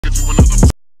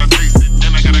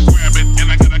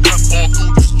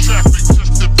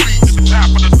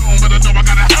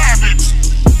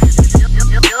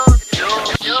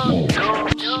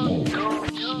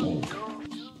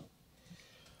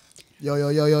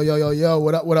Yo.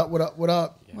 What up? Yeah.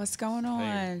 What's going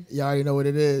on? You already know what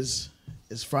it is.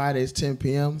 It's Friday. It's 10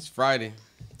 p.m. It's Friday.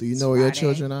 Do you know where your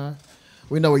children are?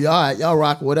 We know where y'all at. Y'all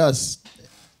rock with us.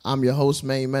 I'm your host,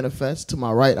 Main Manifest. To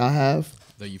my right, I have...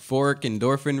 the euphoric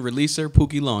endorphin releaser,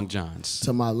 Pookie Long Johns.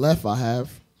 To my left, I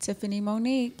have... Tiffany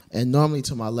Monique. And normally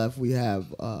to my left, we have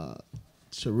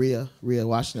Rhea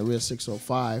Washington, Rhea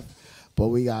 605. But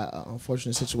we got an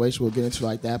unfortunate situation we'll get into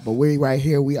like that. But we right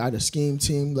here, we are the SKEAM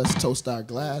team. Let's toast our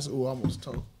glass. Ooh, I almost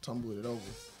tumbled it over.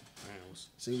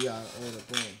 See, we got to order,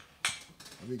 boom.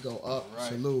 We go up, right.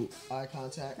 Salute, eye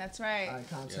contact. That's right. Eye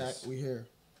contact, yes. We here.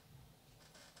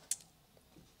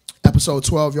 Episode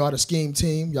 12, y'all, the SKEAM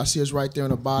team. Y'all see us right there on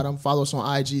the bottom. Follow us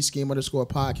on IG,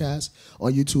 SKEAM_podcast.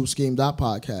 On YouTube,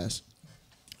 SKEAM.podcast.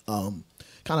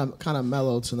 Kind of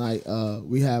mellow tonight.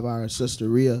 We have our sister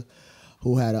Rhea,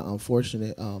 who had an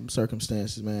unfortunate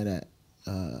circumstances, man, that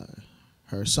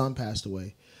her son passed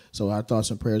away. So our thoughts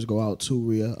and prayers go out to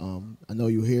Rhea. I know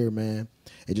you're here, man.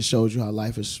 It just shows you how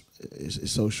life is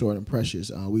so short and precious.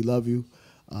 We love you.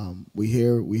 We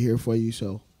here for you.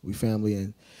 So we family,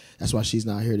 and that's why she's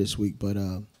not here this week. But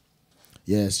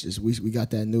yeah, it's just we got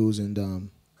that news,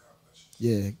 and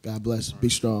yeah, God bless. Be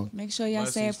strong. Make sure y'all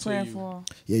say a prayer for her.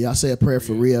 Yeah, y'all say a prayer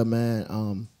for Rhea,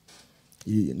 man.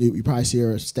 You probably see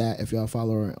her stat. If y'all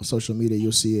follow her on social media,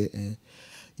 you'll see it, and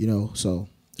you know, so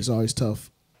it's always tough.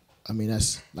 I mean,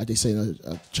 that's like they say,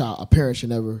 a parent should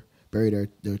never bury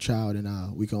their child,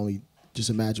 and we can only just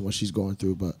imagine what she's going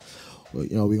through. But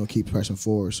you know, we're gonna keep pressing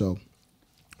forward. So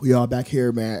we all back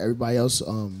here, man. Everybody else,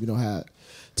 had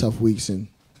tough weeks, and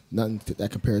nothing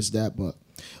that compares to that. But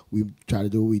we try to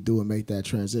do what we do and make that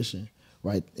transition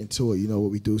right into it. You know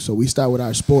what we do. So we start with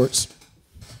our sports.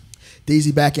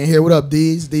 Deezy back in here. What up,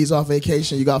 Deez? Deez off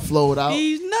vacation. You got flowed out.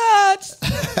 He's nuts.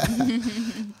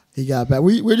 He got back.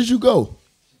 Where did you go?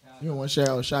 You don't want to share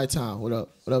out Chi-Town. What up?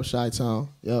 What up, Chi-Town?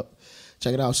 Yep.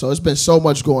 Check it out. So it's been so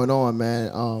much going on, man.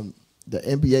 The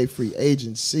NBA free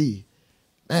agency,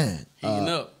 man. Heating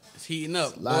up. It's heating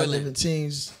up. A lot of different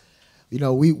teams. You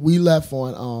know, we left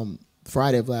on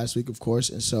Friday of last week, of course,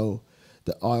 and so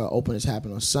our openings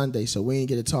happened on Sunday, so we didn't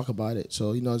get to talk about it.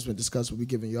 So, you know, it's been discussed. We'll be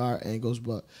giving you our angles,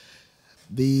 but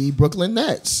the Brooklyn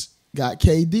Nets got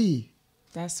KD.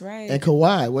 That's right. And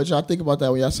Kawhi. What y'all think about that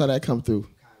when y'all saw that come through?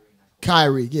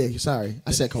 Kyrie, yeah, sorry.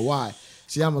 I said Kawhi.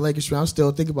 See, I'm a Lakers fan. I'm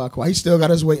still thinking about Kawhi. He still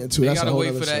got us waiting, too. They got to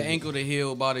wait for that ankle to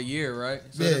heal about a year, right?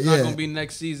 So it's not going to be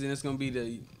next season. It's going to be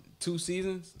the 2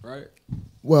 seasons, right?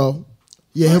 Well,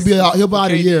 yeah, he'll be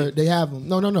out a year. They have him.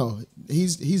 No.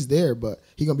 He's there, but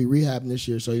he's going to be rehabbing this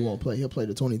year, so he won't play. He'll play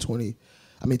the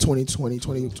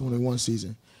 2021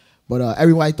 season. But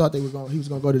everybody thought he was going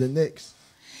to go to the Knicks.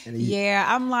 Yeah,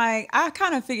 I'm like, I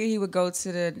kind of figured he would go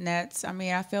to the Nets. I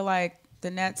mean, I feel like the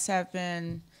Nets have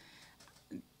been,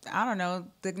 I don't know,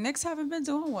 the Knicks haven't been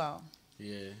doing well. Yeah.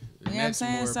 You know what I'm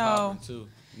saying? So,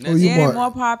 they're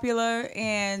more popular.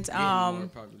 And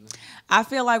I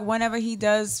feel like whenever he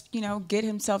does, get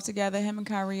himself together, him and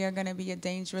Kyrie are going to be a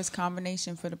dangerous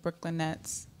combination for the Brooklyn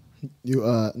Nets.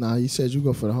 You said you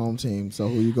go for the home team. So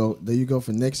who you go? Do you go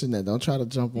for Knicks and that? Don't try to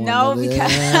jump on. No,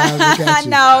 because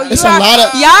no, it's a lot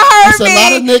of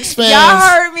Knicks fans. Y'all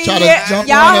heard me.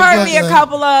 Y'all heard me a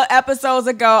couple of episodes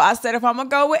ago. I said if I'm gonna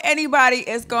go with anybody,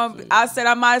 it's gonna. I said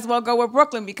I might as well go with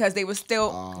Brooklyn because they were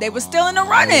still in the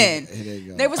running.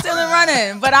 They were still in the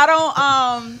running. But I don't.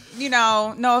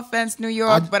 No offense, New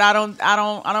York, but I don't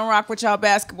rock with y'all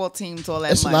basketball teams all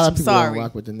that much. A lot of people don't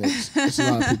rock with the Knicks. It's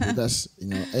a lot of people that's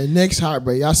And Knicks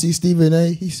heartbreak. Y'all see Stephen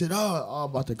A? He said, all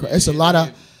about the cry. It's a lot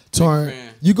of torn.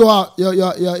 You go out,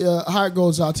 your heart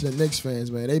goes out to the Knicks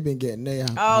fans, man. They've been getting their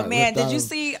heart man, did you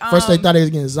see? First they thought they was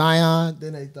getting Zion.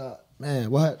 Then they thought, man,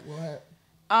 what?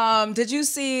 Did you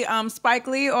see Spike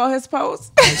Lee or his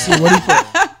post? What he put?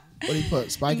 What he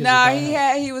put? Spike.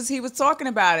 He was talking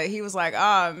about it. He was like,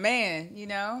 "Oh man,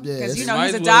 because he's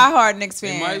a diehard Knicks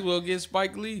fan. They might as well get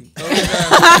Spike Lee,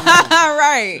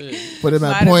 right? Put him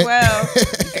at point. Well,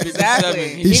 exactly.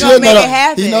 He gonna make it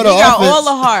happen. He got all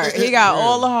the heart. He got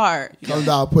all the heart. Come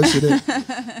down, push it in.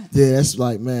 Yeah, it's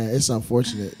like, man, it's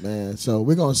unfortunate, man. So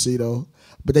we're gonna see though.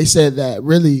 But they said that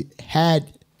really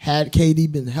had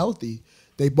KD been healthy,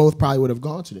 they both probably would have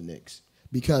gone to the Knicks.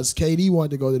 Because KD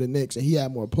wanted to go to the Knicks and he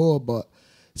had more pull, but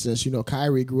since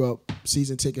Kyrie grew up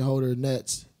season ticket holder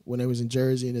Nets when they was in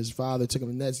Jersey and his father took him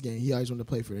to the Nets game, he always wanted to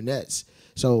play for the Nets.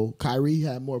 So Kyrie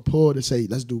had more pull to say,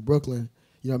 let's do Brooklyn,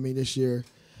 this year.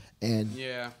 And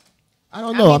I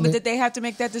don't know. But did they have to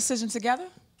make that decision together?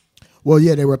 Well,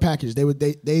 yeah, they were packaged.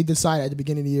 They decided at the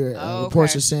beginning of the year.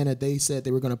 Reports are saying that they said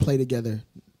they were going to play together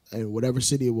in whatever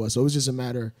city it was. So it was just a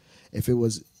matter if it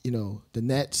was the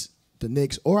Nets the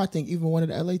Knicks, or I think even one of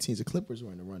the LA teams, the Clippers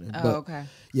were in the running. Oh, but, okay.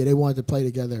 Yeah, they wanted to play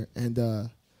together, and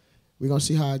we're gonna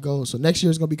see how it goes. So next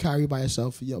year is gonna be Kyrie by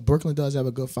himself. Brooklyn does have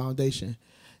a good foundation,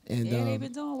 and yeah, they've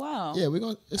been doing well. Yeah, we're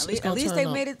gonna. At least they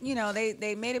made it. You know,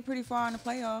 they made it pretty far in the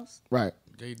playoffs. Right.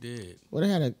 They did. Well, they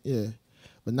had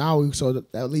but now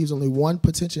that leaves only one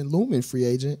potential looming free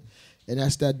agent, and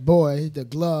that's that boy, the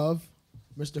glove,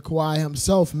 Mr. Kawhi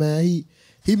himself. Man,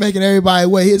 he making everybody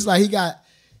wait. It's like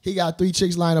he got 3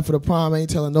 chicks lined up for the prom.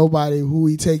 Ain't telling nobody who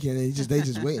he taking. And they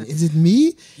just waiting. Is it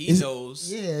me? He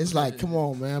knows. Yeah, it's like, come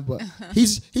on, man. But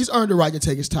he's earned the right to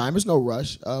take his time. There's no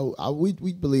rush.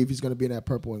 We believe he's going to be in that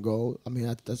purple and gold. I mean,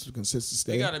 that's what consistent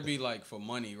stay. It got to be like for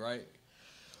money, right?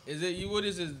 Is it what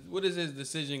is his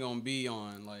decision going to be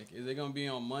on? Like, is it going to be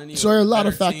on money? So there are a lot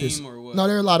of factors. Or what? No,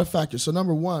 there are a lot of factors. So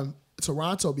number one,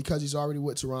 Toronto, because he's already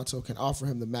with Toronto, can offer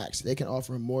him the max. They can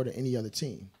offer him more than any other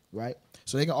team, right?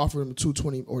 So they can offer him the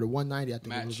 220 or the 190. I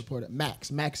think it was reported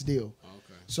max deal.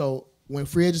 Okay. So when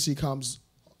free agency comes,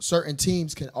 certain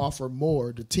teams can offer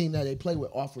more. The team that they play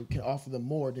with can offer them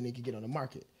more than they can get on the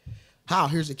market. How?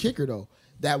 Here's the kicker though.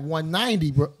 That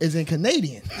 190 is in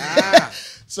Canadian.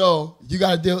 So you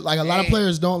got to deal, like a lot of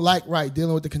players don't like,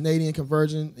 dealing with the Canadian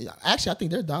conversion. Actually, I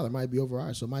think their dollar might be over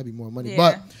ours, so it might be more money.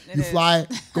 Yeah, but you fly,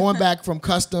 going back from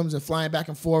customs and flying back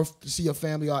and forth to see your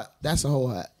family, that's a whole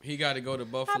hat. He got to go to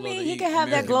Buffalo. I mean, he can have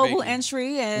that global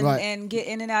entry and get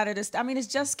in and out of this. I mean, it's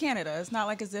just Canada. It's not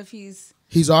like as if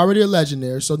He's already a legend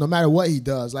there, so no matter what he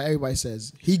does, like everybody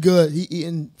says, he good. He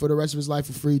eating for the rest of his life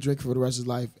for free, drinking for the rest of his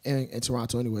life in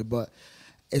Toronto anyway, but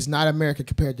it's not America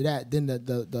compared to that. Then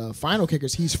the final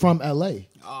kickers, he's from L.A.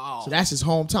 Oh. So that's his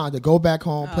hometown. To go back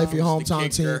home, play for your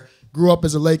hometown team. Grew up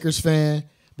as a Lakers fan.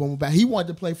 Boom, back. He wanted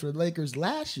to play for the Lakers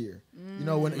last year. You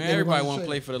know, when everybody want to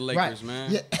play for the Lakers,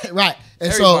 man. Yeah, right.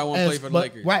 And everybody want to play for the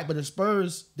Lakers. Right, but the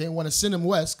Spurs didn't want to send him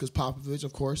west because Popovich,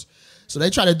 of course. So they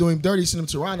tried to do him dirty, send him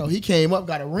to Toronto. He came up,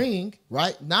 got a ring.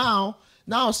 Right now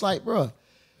it's like, bruh.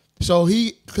 So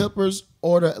Clippers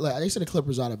order, like they said the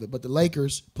Clippers out of it, but the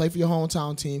Lakers play for your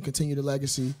hometown team, continue the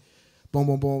legacy, boom,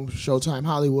 boom, boom, Showtime,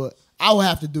 Hollywood. I would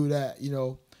have to do that, you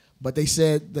know. But they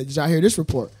said, did y'all hear this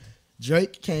report?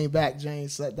 Drake came back,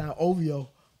 James, sat down OVO,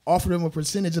 offered him a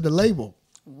percentage of the label.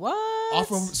 What?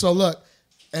 So look,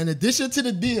 in addition to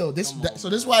the deal, this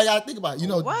is why I gotta think about it. You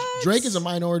know, what? Drake is a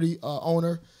minority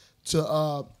owner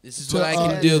to this is what I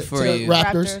can do for you.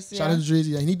 Raptors. Shout out to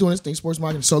Drizzy. And he doing his thing, sports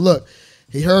marketing. So look,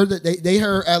 he heard that they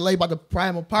heard LA about to pry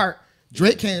him apart.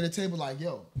 Drake came to the table like,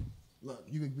 yo, look,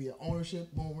 you could be an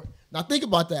ownership boomer. Now think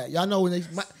about that. Y'all know when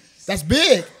that's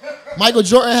big. Michael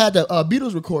Jordan had the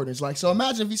Beatles recordings. Like, so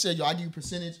imagine if he said, yo, I give you a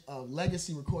percentage of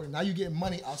legacy recording. Now you getting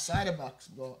money outside of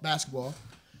basketball.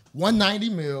 190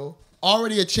 mil.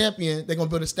 Already a champion. They're gonna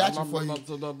build a statue for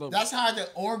you. That's how the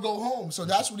or go home. So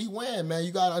that's what he win, man.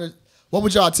 You got. What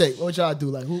would y'all take? What would y'all do?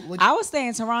 Like, I would stay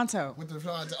in Toronto. With the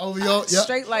Toronto OVO, yep.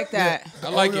 Straight like that. Yeah.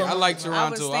 I like it. I like Toronto. I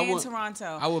would stay in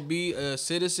Toronto. I would be a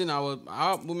citizen. We always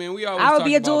I would talk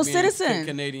be a about dual being citizen.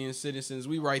 Canadian citizens.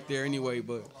 We right there anyway,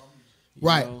 but.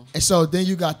 Right, and so then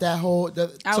you got that whole.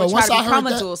 Once I heard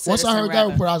that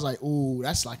report, I was like, "Ooh,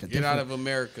 that's like a get out of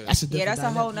America." That's a different that's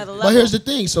dynamic. a whole nother level. But here's the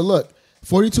thing. So look,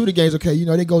 42 the games. Okay, you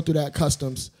know they go through that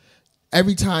customs.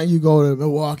 Every time you go to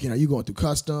Milwaukee, you going through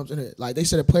customs, and like they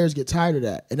said, the players get tired of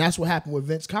that, and that's what happened with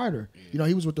Vince Carter. You know,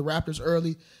 he was with the Raptors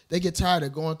early. They get tired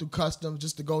of going through customs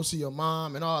just to go see your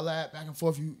mom and all that back and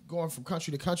forth. You going from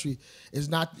country to country is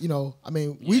not. You know, I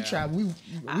mean, we travel.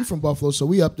 We from Buffalo, so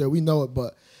we up there. We know it,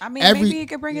 but. I mean, maybe he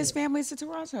could bring his families to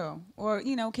Toronto or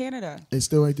Canada. It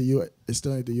still ain't the U.S. It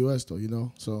still ain't the U.S. though, you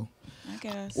know. So I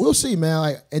guess we'll see, man.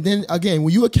 Like, and then again,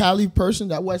 when you a Cali person,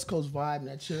 that West Coast vibe and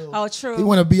that chill. Oh, true. He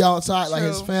want to be outside like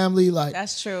his family, like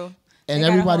that's true. And they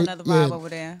got everybody, a whole nother vibe over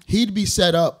there. He'd be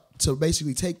set up to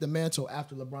basically take the mantle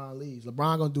after LeBron leaves.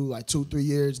 LeBron gonna do like 2-3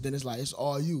 years, then it's like it's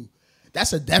all you.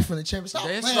 That's a definite championship.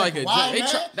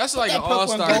 That's like an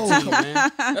all-star team,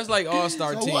 man. That's like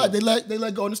all-star team. What? They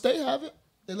let Golden State have it.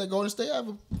 They let Golden State have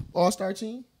an all-star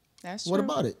team. That's true. What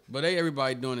about it? But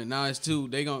everybody doing it now. It's 2.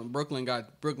 Brooklyn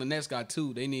Nets got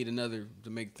 2. They need another to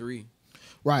make 3.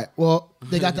 Right. Well,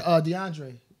 they got the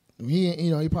DeAndre.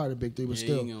 He part of the big 3, but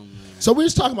still. So we're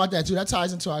just talking about that too. That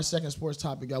ties into our second sports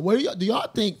topic. Do y'all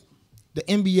think the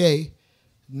NBA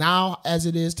now, as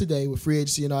it is today with free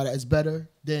agency and all that, is better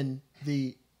than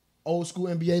the old school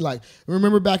NBA? Like,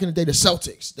 remember back in the day, the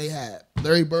Celtics, they had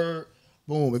Larry Bird.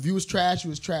 Boom. If you was trash, you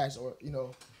was trash. Or,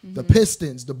 the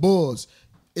Pistons, the Bulls.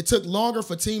 It took longer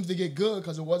for teams to get good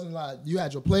because it wasn't like you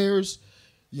had your players,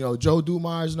 Joe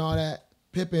Dumars and all that,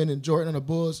 Pippen and Jordan on the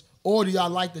Bulls. Or do y'all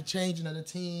like the changing of the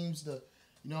teams? I'm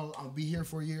going to be here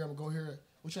for a year. I'm going to go here.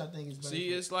 Which I think is better. See,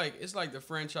 it's like the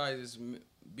franchises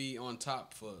be on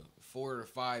top for 4 or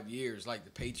 5 years, like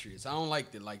the Patriots. I don't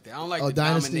like it like that. I don't like the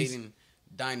dominating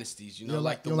dynasties. You know,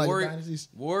 like the Warriors.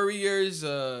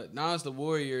 Now it's the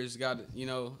Warriors got. You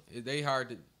know, they hard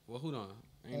to. Well, hold on,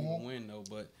 ain't even win though,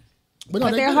 but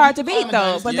they're hard to beat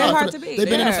though. But they're hard to beat. They've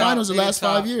been in the finals the last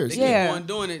 5 years. They keep on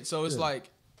doing it, so it's like.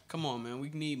 Come on, man. We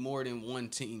need more than one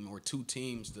team or two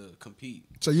teams to compete.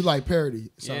 So you like parity?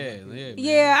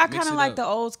 Yeah. I kind of like the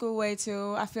old school way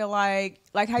too. I feel like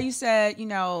how you said, you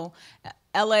know,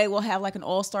 LA will have like an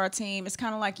all-star team. It's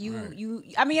kind of like you.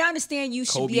 I mean, I understand you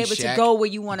should be able to go where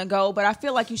you want to go, but I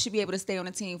feel like you should be able to stay on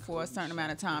a team for a certain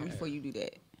amount of time before you do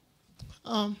that.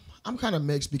 I'm kind of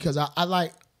mixed because I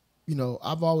like, you know,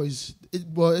 I've always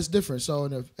it's different. So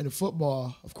in the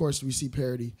football, of course, we see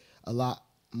parity a lot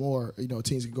more. You know,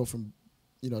 teams can go from,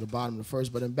 you know, the bottom to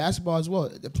first, but in basketball as well,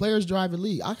 the players drive the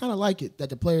league. I kind of like it that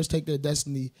the players take their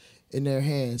destiny in their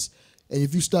hands. And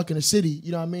if you're stuck in a city,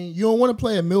 you know what I mean, you don't want to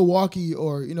play in Milwaukee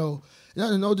or, you know,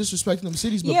 no disrespect to them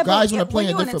cities, but guys want to play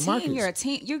in different markets. You're a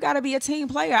team. You got to be a team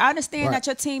player. I understand that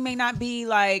your team may not be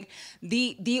like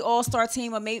the all-star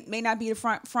team or may not be the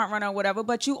front runner or whatever,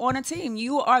 but you on a team.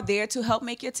 You are there to help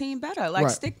make your team better. Like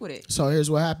stick with it. So here's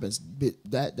what happens.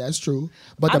 That's true.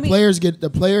 But the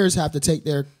players have to take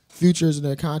their futures and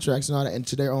their contracts and all that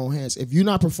into their own hands. If you're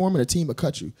not performing, a team will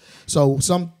cut you. So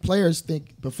some players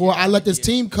think, before I let this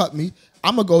team cut me,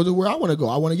 I'm going to go to where I want to go.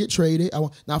 I want to get traded.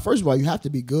 Now, first of all, you have to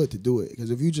be good to do it,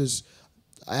 because if you just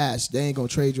ask, they ain't going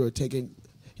to trade you or take heed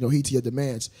to your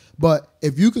demands. But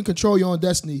if you can control your own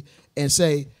destiny and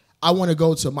say, I want to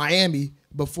go to Miami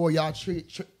before y'all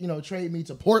trade me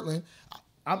to Portland,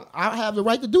 I have the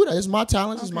right to do that. It's my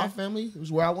talents. It's my family. It's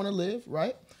where I want to live,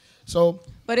 right? So,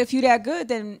 but if you're that good,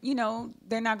 then, you know,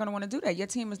 they're not going to want to do that. Your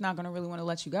team is not going to really want to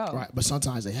let you go. Right, but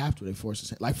sometimes they have to. They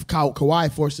force it. Like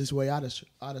Kawhi forced his way out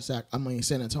of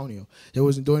San Antonio. They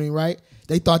wasn't doing him right.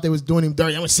 They thought they was doing him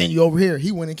dirty. I'm going to send you over here.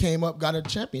 He went and came up, got a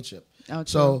championship. Oh,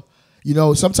 so, you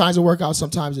know, sometimes it works out,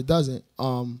 sometimes it doesn't.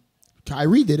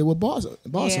 Kyrie did it with Boston.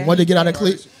 Wanted to get out of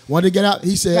Cleveland. Wanted to get out.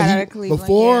 He said,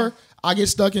 before I get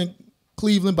stuck in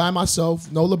Cleveland by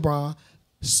myself, no LeBron,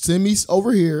 send me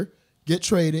over here. Get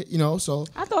traded, you know. So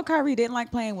I thought Kyrie didn't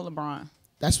like playing with LeBron.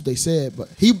 That's what they said, but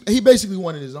he basically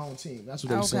wanted his own team. That's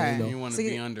what they were saying. You want to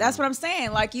be under. That's what I'm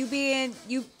saying. Like you being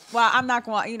Well, I'm not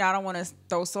going. You know, I don't want to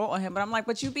throw salt on him, but I'm like,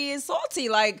 but you being salty.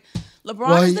 Like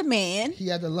LeBron is the man. He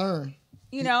had to learn.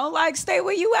 You know, like stay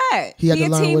where you at. He had be to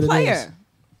learn a team what player. It is.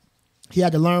 He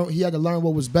had to learn. He had to learn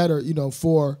what was better. You know,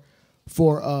 for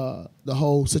the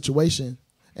whole situation.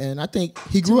 And I think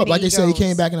he grew up. Like they said, he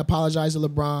came back and apologized to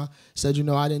LeBron. Said, you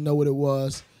know, I didn't know what it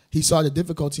was. He saw the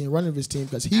difficulty in running his team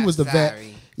because he was the vet.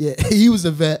 Yeah, he was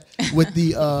the vet with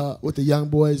the young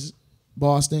boys,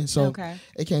 Boston. So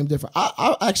it came different.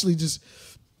 I actually just,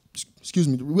 excuse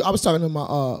me. I was talking to my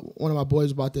one of my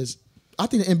boys about this. I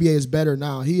think the NBA is better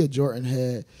now. He a Jordan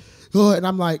head, and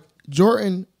I'm like,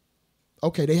 Jordan.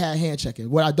 Okay, they had hand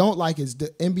checking. What I don't like is the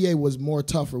NBA was more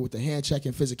tougher with the hand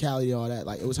checking, physicality, all that.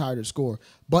 Like, it was harder to score.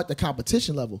 But the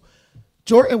competition level,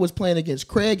 Jordan was playing against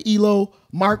Craig Elo,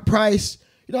 Mark Price.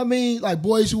 You know what I mean? Like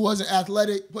boys who wasn't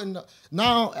athletic.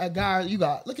 Now at guys,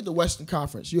 look at the Western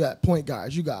Conference. You got point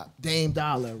guards. You got Dame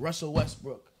Dollar, Russell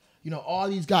Westbrook. You know, all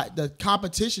these guys. The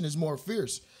competition is more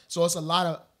fierce. So it's a lot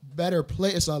of better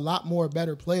play. It's a lot more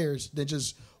better players than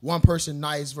just one person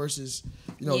nice versus,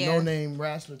 you know, no name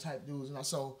wrestler type dudes. And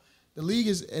so the league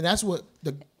is, and that's what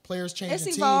the players change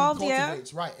the team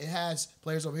cultivates. Right. It has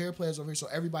players over here, so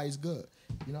everybody's good.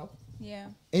 You know? Yeah.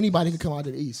 Anybody can come out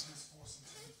of the East.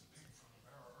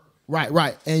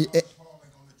 Right. And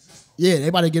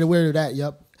anybody get aware of that,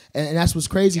 yep. And that's what's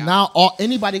crazy. Yeah. Now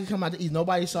anybody can come out of the East.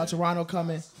 Nobody saw Toronto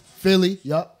coming. Philly,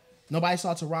 yep. Nobody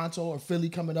saw Toronto or Philly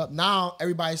coming up. Now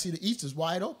everybody see the East is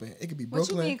wide open. It could be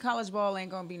Brooklyn. What you mean college ball ain't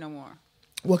gonna be no more?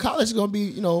 Well, college is gonna be,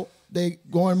 you know, they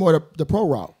going more the pro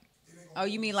route. Oh,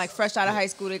 you mean like fresh out of high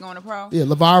school they going to pro? Yeah,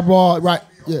 LeVar Ball, right?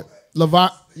 Yeah,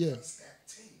 LeVar. Yeah.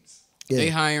 They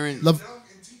hiring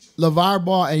LeVar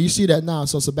Ball, and you see that now.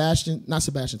 So not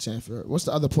Sebastian Stanford. What's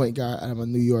the other point guard out of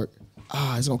New York?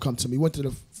 It's gonna come to me. Went to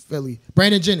the Philly.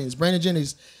 Brandon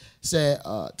Jennings said,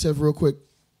 Tiff, real quick.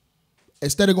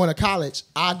 Instead of going to college,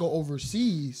 I go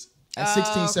overseas at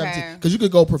 16, 17. Because you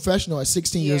could go professional at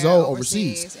 16 years old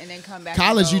overseas. And then come back.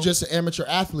 College, you just an amateur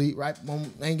athlete, right?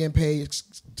 Ain't getting paid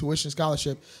tuition,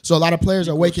 scholarship. So a lot of players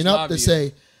are waking up to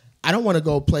say, I don't want to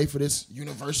go play for this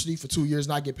university for 2 years,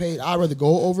 not get paid. I'd rather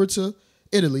go over to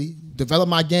Italy, develop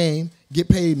my game, get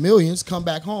paid millions, come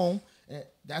back home. And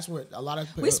that's what a lot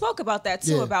of we spoke about that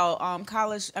too, about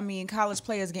college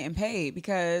players getting paid,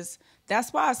 because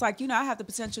that's why it's like, I have the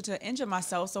potential to injure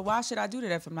myself, so why should I do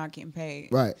that if I'm not getting paid?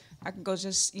 Right. I can go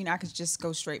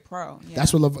go straight pro. Yeah.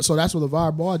 That's what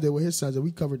LeVar Ball did with his sons, and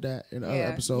we covered that in another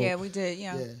episode. Yeah, we did.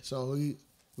 Yeah. So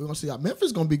we're gonna see how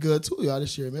Memphis gonna be good too, y'all,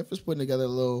 this year. Memphis putting together a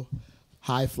little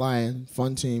high flying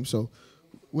fun team, so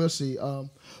we'll see.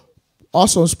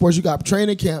 Also in sports, you got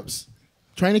training camps.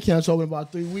 Training camp's open in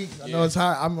about 3 weeks. I know it's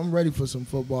hard. I'm ready for some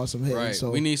football, some hitting. Right.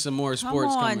 So we need some more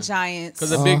sports coming. Come on, Giants. Because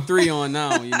the big three on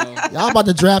now, Y'all about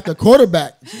to draft a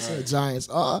quarterback. Right. Giants.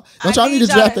 Don't y'all need to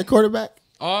draft a quarterback?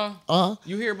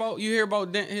 You hear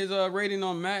about his rating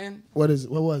on Madden? What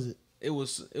was it? It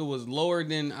was lower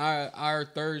than our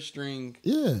third string.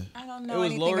 Yeah. I don't know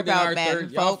anything about Madden,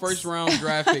 folks. Y'all first round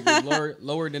draft pick was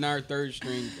lower than our third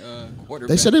string quarterback.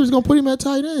 They said they was gonna put him at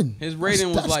tight end. His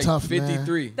rating was like tough,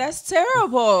 53. Man. That's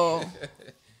terrible.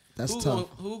 That's tough.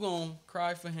 Who gonna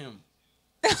cry for him?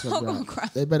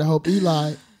 They better hope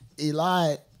Eli,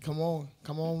 come on,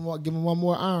 give him one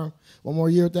more arm. One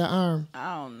more year with that arm.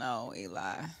 I don't know,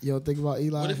 Eli. You don't think about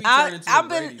Eli? What if he turned into I've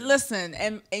been listen,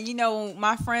 and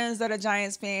my friends that are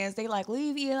Giants fans, they like,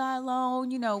 leave Eli alone,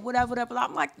 whatever. But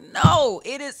I'm like, no,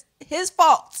 it is his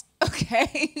fault.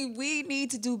 Okay, we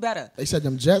need to do better. They said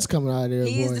them Jets coming out of there.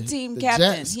 He's the team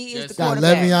captain. Jets. He is the got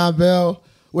quarterback. Le'Veon Bell.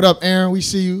 What up, Aaron? We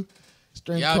see you.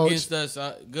 Strength y'all coach. Against us.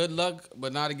 Good luck,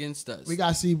 but not against us. We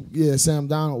gotta see, Sam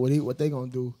Darnold. What they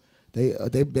gonna do?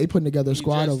 They putting together a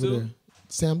squad over there.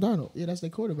 Sam Darnold. Yeah, that's their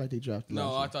quarterback they drafted.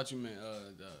 No, I thought you meant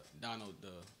Donald.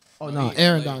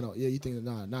 Aaron Donald. Yeah, you think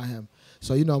not him.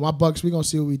 So my Bucks. We gonna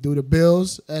see what we do. The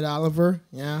Bills at Oliver.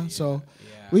 Yeah. So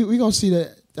we gonna see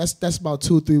that. That's about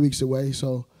 2-3 weeks away.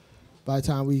 So by the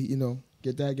time we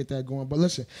get that going. But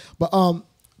listen,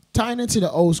 tying into the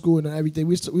old school and everything,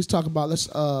 we was talking about. Let's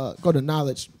go to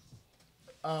knowledge.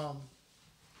 Y'all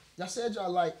said y'all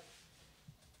like.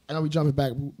 I know we jumping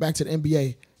back to the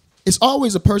NBA. It's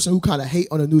always a person who kind of hate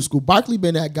on the new school. Barkley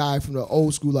been that guy from the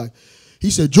old school. Like he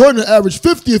said, Jordan averaged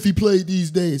 50 if he played these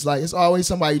days. Like it's always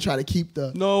somebody trying to keep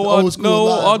the old school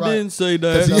alive, I didn't say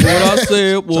that. What I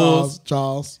said was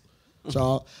Charles.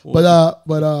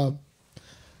 But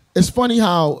it's funny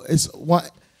how it's one.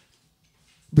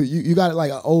 But you got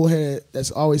like an old head that's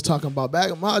always talking about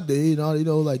back in my day.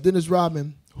 Like Dennis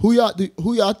Rodman. Who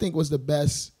y'all think was the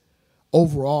best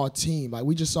overall team? Like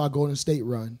we just saw Golden State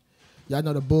run. Y'all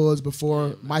know the Bulls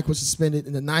before Mike was suspended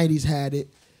in the 90s had it.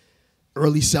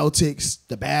 Early Celtics,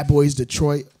 the Bad Boys,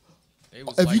 Detroit.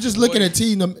 If you just looking at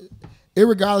team,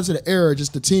 irregardless of the era,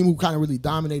 just the team who kind of really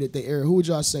dominated the era, who would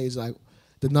y'all say is like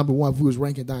the number one if we was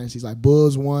ranking dynasties? Like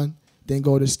Bulls won, then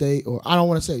Golden State, or I don't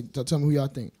want to say. Tell me who y'all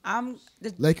think.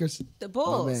 Lakers. The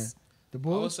Bulls. Oh, man. The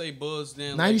Bulls. I would say Bulls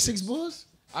then. 96 Bulls.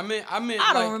 I mean,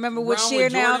 I don't remember which year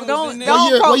now. Don't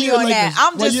quote me on that.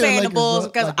 I'm just saying the Bulls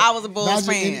because I was a Bulls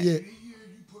fan. Yeah.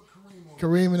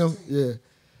 Kareem and them, yeah.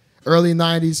 Early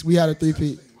 90s, we had a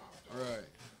three-peat. Right.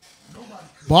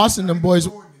 Boston, them boys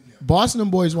won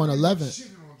 11.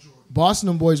 Boston,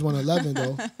 them boys won 11,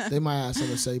 though. They might have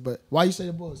something to say, but why you say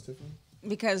the Bulls, Tiffany?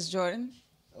 Because Jordan.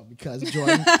 Oh, because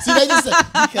Jordan. See, they just said,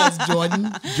 because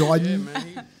Jordan. Yeah,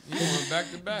 man, he went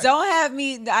back to back. Don't have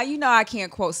me, I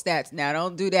can't quote stats now.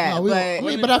 Don't do that. No,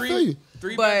 but I feel you.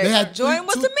 But they had Jordan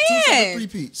was the man.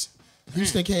 Three-peats.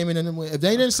 Houston came in and if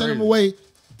they didn't send him away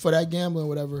for that gambling or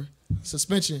whatever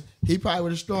suspension, he probably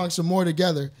would have strung some more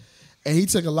together. And he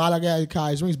took a lot of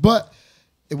guys' rings. But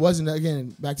it wasn't,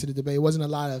 again, back to the debate, it wasn't a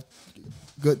lot of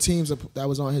good teams that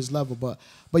was on his level. But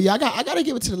yeah, I got to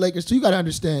give it to the Lakers, too. You got to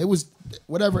understand, it was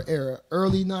whatever era,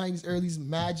 early 90s, early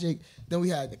Magic. Then we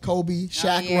had the Kobe,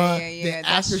 Shaq run. Then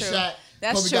after Shaq,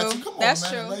 that's Kobe true. Come on, that's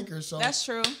man, true. the Lakers. So that's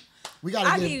true.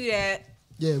 I'll give you that.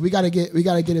 Yeah, we gotta get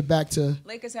it back to.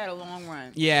 Lakers had a long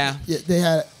run. Yeah, they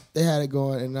had it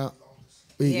going, and now,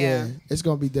 it's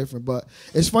gonna be different. But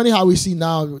it's funny how we see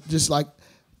now, just like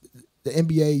the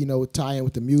NBA, tie in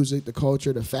with the music, the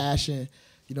culture, the fashion.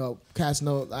 Cats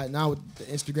know like now with the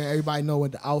Instagram, everybody know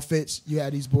what the outfits. You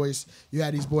had these boys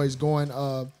going,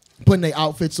 putting their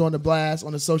outfits on the blast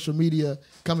on the social media,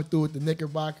 coming through with the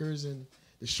knickerbockers and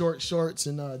the short shorts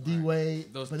and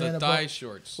D-Wade. The thigh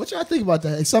shorts. What y'all think about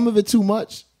that? Is some of it too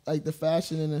much? Like the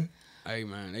fashion and the... Hey,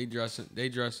 man, they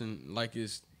dressing like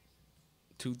it's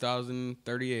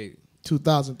 2038.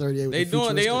 2038.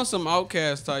 They on some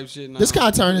Outcast type shit now. This kind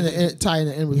of tying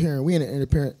in with hearing. We in an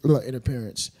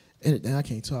interference. I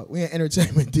can't talk. We in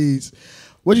entertainment D's.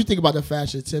 What do you think about the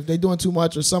fashion, Tiff? They doing too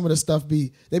much, or some of the stuff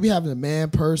they be having the man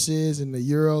purses and the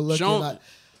Euro looking like...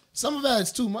 Some of that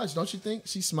is too much, don't you think?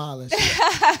 She's smiling.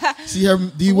 See her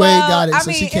D-Wade got it,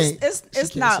 so she can't.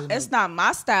 It's not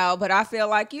my style, but I feel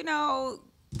like,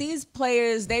 these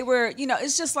players, they were,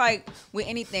 it's just like with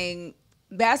anything,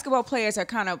 basketball players are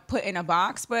kind of put in a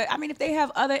box. But I mean, if they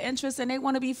have other interests and they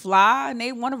want to be fly and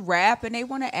they want to rap and they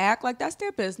want to act, like that's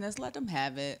their business, let them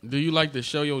have it. Do you like the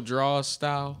show your draws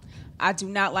style? I do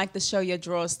not like the show your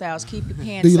draws styles. Keep your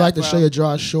pants. Do you up, like the bro. show your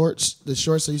draws shorts? The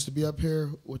shorts that used to be up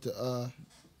here with the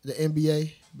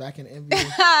NBA, back in the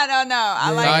NBA. I don't know.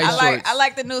 I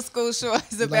like the new school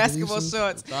shorts, the basketball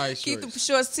shorts. Keep the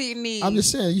shorts to your knees. I'm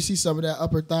just saying, you see some of that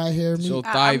upper thigh hair meat. So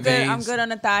thigh veins. I'm good on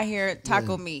the thigh hair,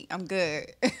 taco meat. I'm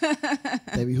good.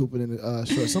 They be hooping in the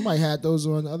shorts. Somebody had those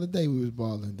on the other day. We was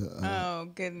balling. Oh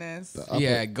goodness.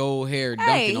 Yeah, gold hair.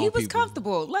 Hey, he was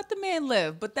comfortable. Let the man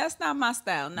live, but that's not my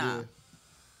style. Nah. Yeah.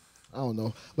 I don't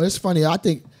know, but it's funny. I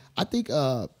think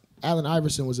Allen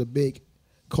Iverson was a big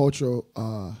cultural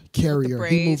carrier.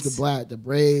 He moved the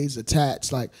braids, the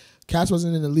tats. Like cats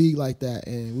wasn't in the league like that,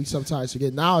 and we sometimes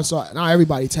forget. Now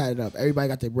everybody tatted up. Everybody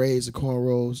got their braids, the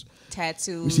cornrows,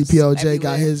 tattoos. We see PLJ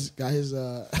got his.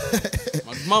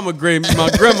 My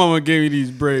grandmama gave me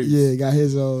these braids. Yeah, got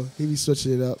his. He be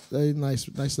switching it up. Very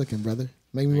nice looking, brother.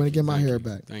 Make me want to get my hair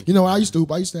back. You know what I used to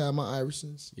hoop? I used to have my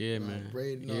Iversons. Yeah, man.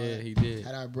 He did.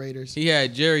 Had our braiders. He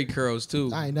had Jerry curls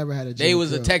too. I ain't never had a Jerry curl.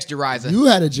 They was a texturizer. You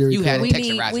had a Jerry curl. You had a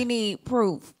texturizer. We need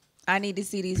proof. I need to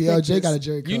see these PLJ pictures. got a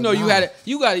Jerry curl. You know you got it.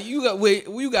 You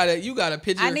got a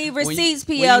picture. I need receipts,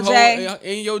 PLJ.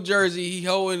 In your jersey, he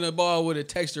holding the ball with a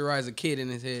texturizer kid in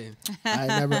his head. I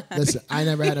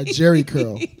never had a Jerry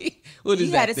curl. What is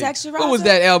that? You had a texturizer? What was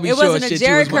that LB It Short wasn't shit? A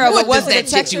Jerry curl. What was that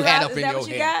shit you had up in your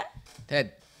hair?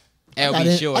 That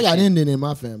LB Short. I got Indian in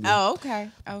my family. Oh, okay.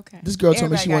 This girl told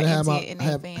me she wanted to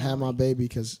have my baby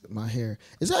because my hair.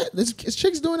 Is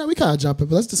chicks doing that? We kind of jumping,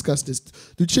 but let's discuss this.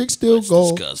 Do chicks still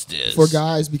go for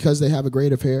guys because they have a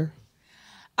grade of hair?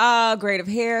 Grade of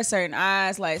hair, certain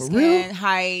eyes, light skin,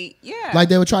 height. Yeah. Like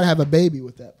they would try to have a baby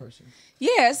with that person.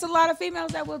 Yeah, it's a lot of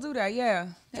females that will do that. Yeah.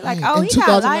 They're like, oh, he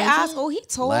got light eyes. Oh, he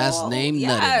tall. Last name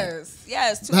Yes.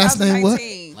 Yes. 2019. Last name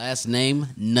what? Last name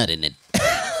Nuttin' It.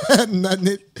 Nothing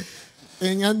it.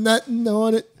 Ain't got nothing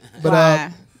on it.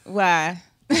 But why?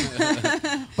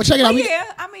 But check it out. Yeah,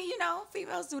 I mean,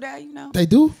 females do that, They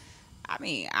do? I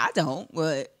mean, I don't,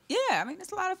 but yeah, I mean,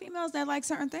 there's a lot of females that like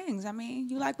certain things. I mean,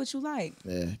 you like what you like.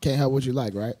 Yeah, can't help what you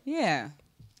like, right? Yeah.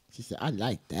 She said, I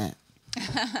like that.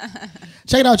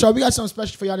 Check it out, y'all. We got something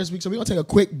special for y'all this week, so we're going to take a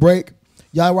quick break.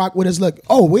 Y'all rock with us. Look,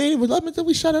 we ain't even let me till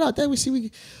we shut it out. Then we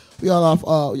see we all off.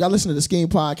 Y'all listen to the SKEAM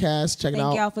podcast. Check it out.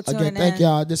 Thank y'all for tuning in. Thank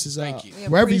y'all. This is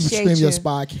wherever you stream your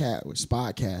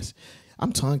podcast.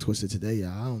 I'm tongue twisted today, y'all.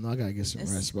 I don't know. I gotta get some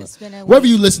rest. But wherever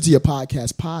you listen to your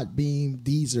podcast, Podbeam,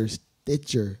 Deezer,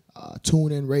 Stitcher,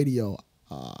 TuneIn Radio,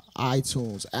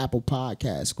 iTunes, Apple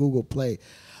Podcasts, Google Play.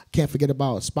 Can't forget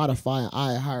about Spotify and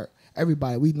iHeart.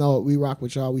 Everybody, we know it. We rock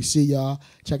with y'all. We see y'all.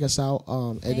 Check us out.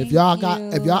 And if y'all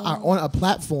are on a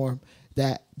platform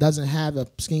that doesn't have a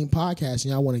SKEAM podcast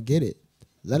and y'all want to get it,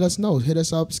 let us know. Hit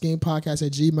us up,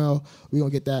 SKEAMpodcast@gmail.com. We're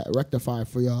going to get that rectified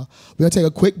for y'all. We're going to take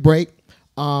a quick break.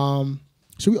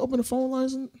 Should we open the phone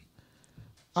lines? We're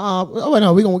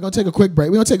going to take a quick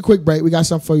break. We got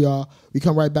something for y'all. We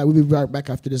come right back. We'll be right back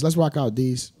after this. Let's rock out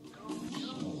these.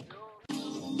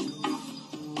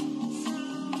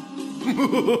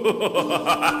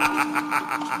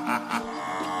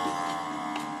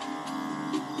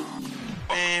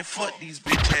 Man, fuck these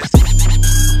bitch ass.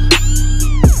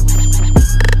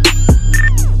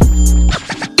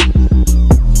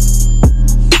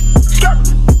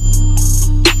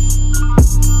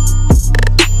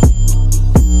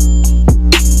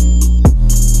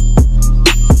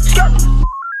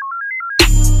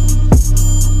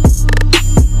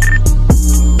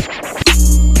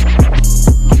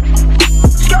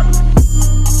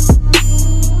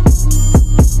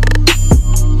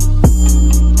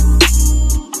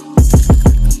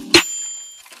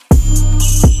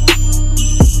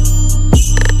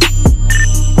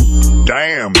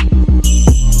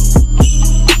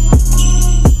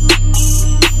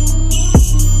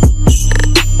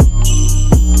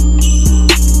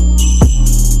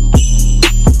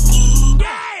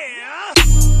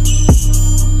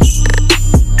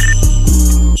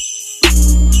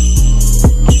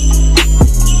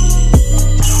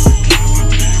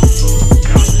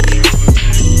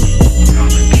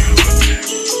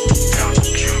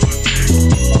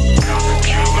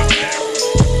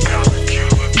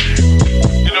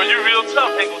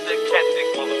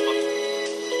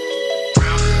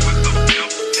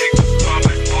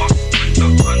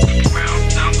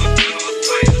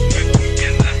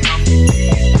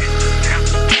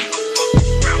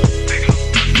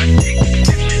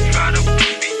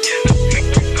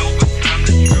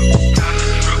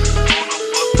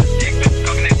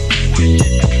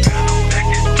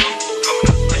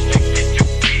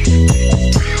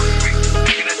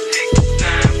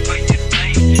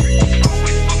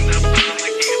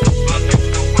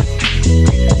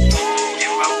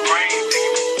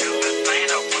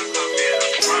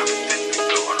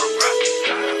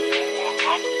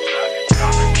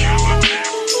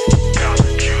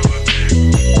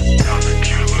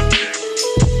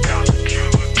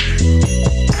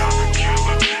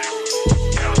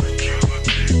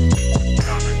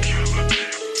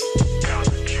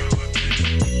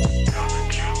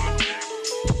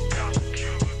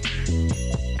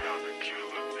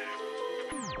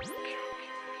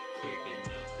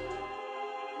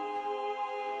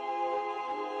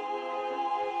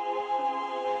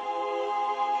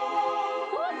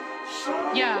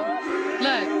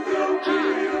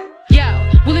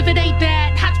 Well, if it ain't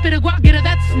that hot spitter, guap getter,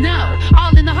 that's no.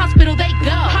 All in the hospital they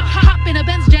go. Hop in a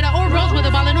Benz Jetta or Rolls, whether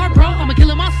ballin' or broke, I'ma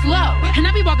kill 'em all slow. And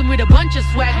I be walking with a bunch of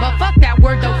swag, but fuck that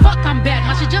word though. Fuck, I'm bad.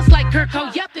 My shit just like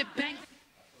Kirko. Yep, it bangs.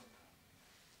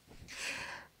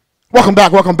 Welcome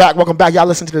back. Y'all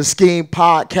listen to the SKEAM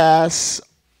podcast,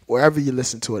 wherever you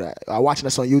listen to it at. Watching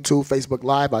us on YouTube, Facebook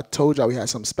Live. I told y'all we had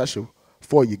something special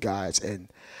for you guys.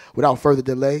 And without further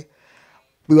delay,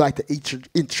 we would like to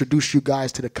introduce you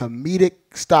guys to the comedic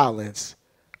stylings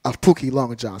of Pookie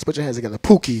Long Johns. Put your hands together.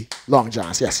 Pookie Long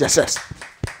Johns. Yes.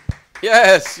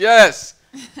 Yes.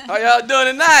 How y'all doing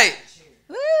tonight?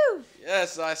 Woo!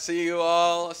 Yes, I see you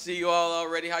all.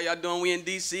 Already. How y'all doing? We in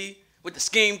D.C. with the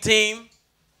SKEAM team.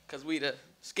 Because we the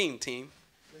SKEAM team.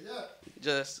 Yeah.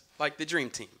 Just like the dream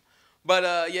team.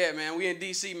 But, yeah, man, we in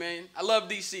D.C., man. I love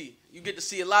D.C. You get to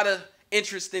see a lot of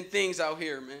interesting things out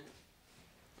here, man.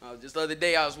 Just the other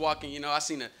day I was walking, I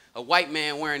seen a white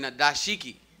man wearing a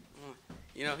dashiki.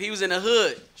 He was in the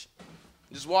hood,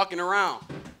 just walking around.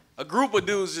 A group of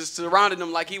dudes just surrounded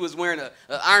him like he was wearing an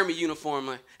army uniform.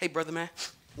 Like, hey, brother, man,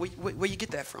 where you get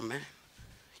that from, man?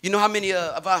 You know how many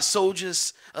of our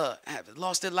soldiers have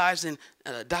lost their lives in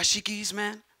dashikis,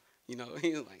 man? He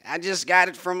was like, I just got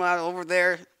it from over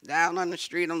there down on the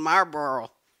street on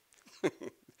Marlboro.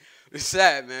 It's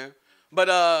sad, man. But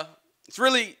it's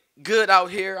really good out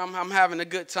here. I'm having a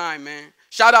good time, man.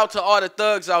 Shout out to all the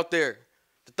thugs out there.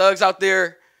 The thugs out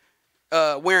there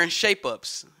wearing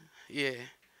shape-ups. Yeah.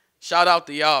 Shout out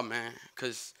to y'all, man.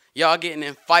 Because y'all getting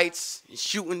in fights and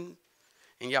shooting,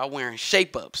 and y'all wearing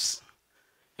shape-ups.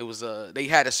 It was they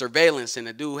had a surveillance, and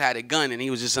the dude had a gun, and he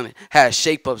was just had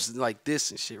shape-ups like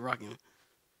this and shit, rocking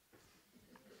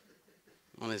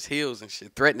on his heels and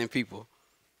shit, threatening people.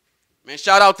 Man,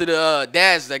 shout out to the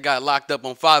dads that got locked up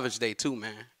on Father's Day, too,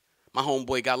 man. My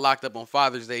homeboy got locked up on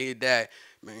Father's Day. His dad,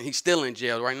 man, he's still in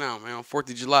jail right now, man, on 4th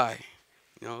of July.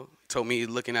 Told me he's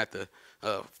looking at the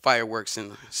fireworks in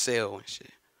the cell and shit.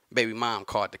 Baby mom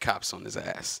called the cops on his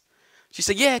ass. She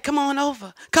said, yeah, come on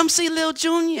over. Come see Lil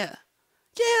Junior.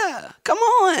 Yeah, come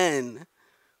on. As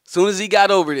soon as he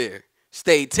got over there,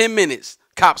 stayed 10 minutes,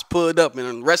 cops pulled up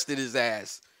and arrested his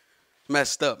ass.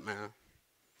 Messed up, man.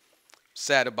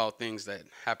 Sad about things that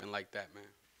happen like that, man.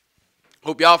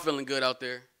 Hope y'all feeling good out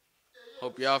there.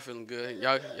 Hope y'all feeling good.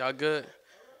 Y'all good?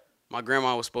 My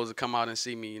grandma was supposed to come out and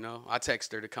see me, I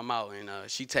texted her to come out, and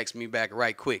she texted me back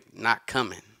right quick, not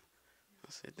coming. I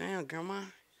said, damn, Grandma,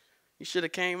 you should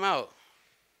have came out.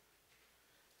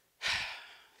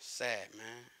 Sad,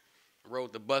 man. I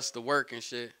rode the bus to work and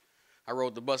shit. I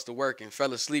rode the bus to work and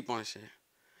fell asleep on shit.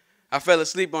 I fell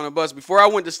asleep on the bus. Before I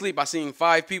went to sleep, I seen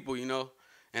 5 people,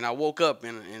 and I woke up,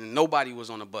 and nobody was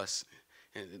on the bus.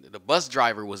 And the bus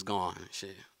driver was gone and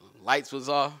shit. Lights was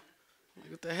off.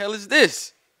 What the hell is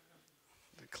this?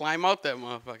 Climb out that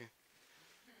motherfucker.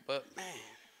 But, man,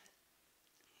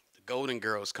 the Golden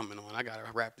Girls coming on. I got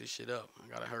to wrap this shit up. I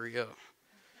got to hurry up.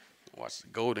 Watch the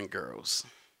Golden Girls.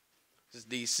 This is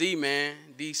D.C., man.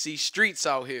 D.C. streets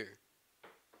out here.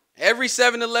 Every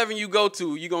 7-Eleven you go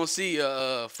to, you're going to see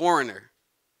a foreigner,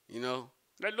 Hello,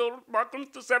 welcome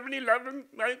to 7-Eleven.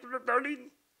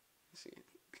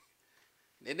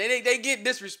 They get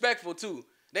disrespectful, too.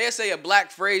 They'll say a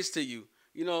black phrase to you,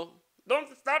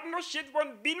 Don't start no shit,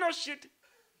 won't be no shit.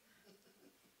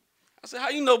 I said, how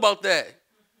you know about that?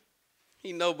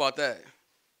 He know about that.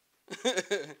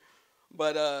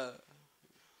 But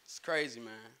it's crazy,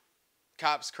 man.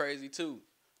 Cops crazy, too.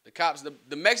 The cops,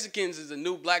 the Mexicans is the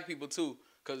new black people, too,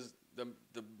 because the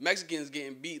Mexicans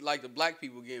getting beat like the black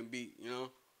people getting beat,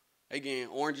 They getting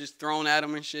oranges thrown at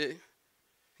them and shit.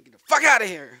 Get the fuck out of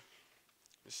here.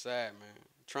 It's sad, man.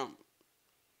 Trump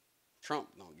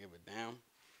don't give a damn.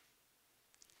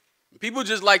 People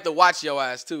just like to watch your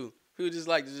ass, too. People just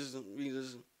like to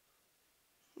just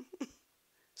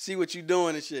see what you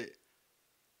doing and shit.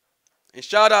 And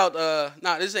shout out,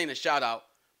 this ain't a shout out,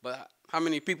 but how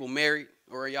many people married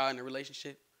or are y'all in a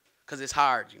relationship? Because it's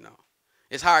hard,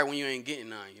 It's hard when you ain't getting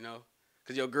none,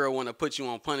 Because your girl want to put you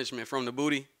on punishment from the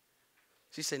booty.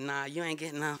 She said, nah, you ain't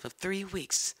getting none for 3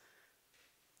 weeks.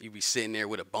 You be sitting there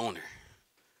with a boner.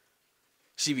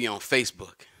 She be on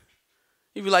Facebook.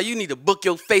 You be like, you need to book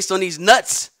your face on these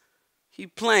nuts. He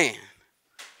playing.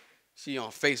 She on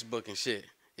Facebook and shit,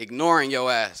 ignoring your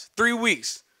ass. 3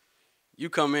 weeks. You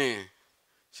come in.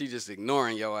 She just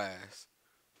ignoring your ass.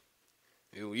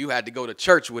 You had to go to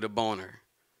church with a boner.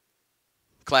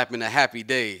 Clapping the happy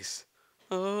days.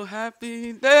 Oh,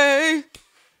 happy day.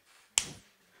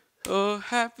 Oh,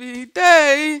 happy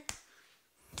day.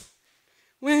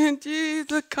 When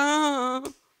Jesus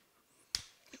come.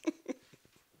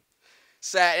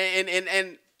 sad.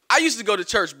 And I used to go to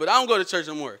church, but I don't go to church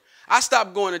no more. I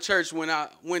stopped going to church when I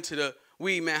went to the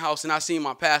Weed Man house and I seen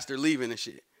my pastor leaving and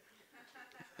shit.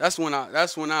 That's when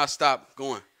I stopped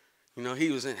going. You know,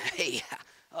 he was in, hey,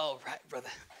 all right, brother.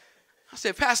 I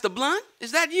said, Pastor Blunt,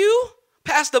 is that you?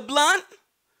 Pastor Blunt?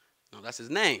 No, that's his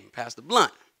name, Pastor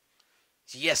Blunt.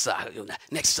 Yes, sir.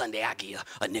 Next Sunday, I'll give you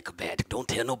a nickel bag. Don't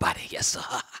tell nobody. Yes, sir.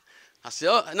 I said,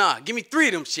 oh, nah, give me 3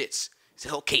 of them shits. He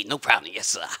said, okay, no problem. Yes,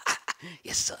 sir.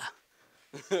 Yes,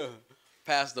 sir.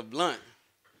 Pastor Blunt.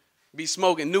 Be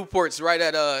smoking Newports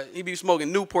he be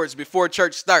smoking Newports before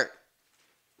church start.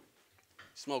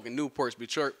 Smoking Newports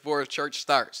before church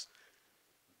starts.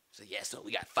 So, yes, so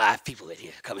we got 5 people in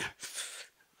here. Come here.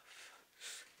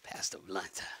 Pastor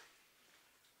Blunt.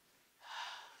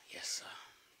 Yes, sir.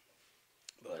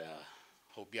 But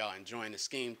hope y'all enjoying the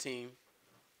SKEAM team.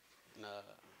 And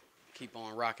keep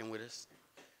on rocking with us.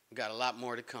 We got a lot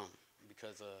more to come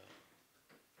because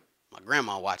my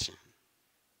grandma watching.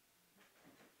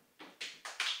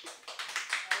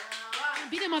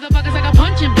 Beat them motherfuckers like a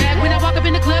punching bag. When I walk up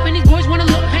in the club and these boys wanna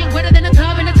look paint wetter than a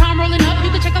tub and the time rolling up.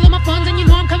 You can check all of my funds and you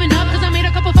know I'm coming up. Cause I made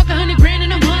a couple fucking $100,000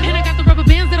 in a month. And I got the rubber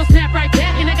bands that'll snap right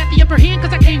back. And I got the upper hand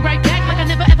cause I came right back. Like I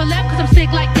never ever left cause I'm sick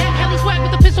like that. Kelly swag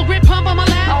with the pistol grip pump on my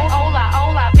lap. Hola,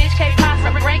 hola, bitch K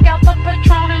pasa. Break out the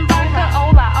Patron and vodka.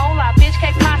 Hola, hola, bitch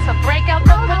K pasa. Break out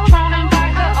the Patron and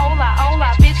vodka. Hola,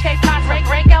 hola, bitch K pasa.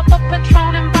 Break out the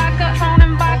Patron and vodka. Patron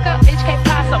and vodka. Bitch K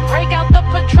pasa. Break out the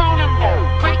Patron and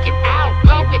vodka. Break it out,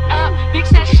 blow it up. Mix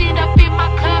that shit up in my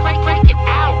cup. Break it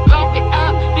out, blow it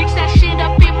up. Mix that shit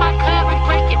up in my cup.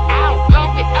 Break it out,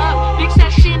 blow it up. Mix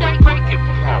that shit up. Break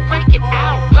it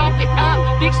out, blow it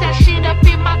up. Mix that shit up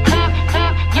in my cup.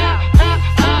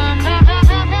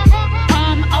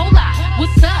 Hola,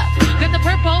 what's up? Got the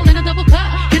purple and a double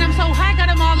cup, and I'm so high, got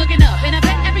them all looking up. And I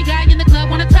bet every guy in the club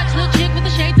wanna touch little chick with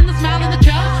the shades and the smile and the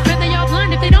jaw. Bet they all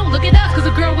blind if they don't look at us. Cause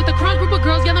a girl with a crunk group of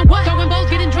girls yelling what? Throwing balls,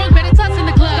 getting drunk, bet it's us in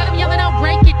the club. Got them yelling out,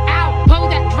 break it out, pour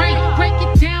that drink, break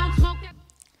it down, smoke that.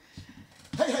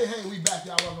 Hey, we back,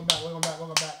 y'all. Welcome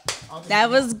back. That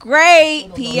was great,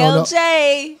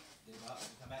 PLJ.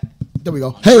 There we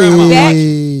go.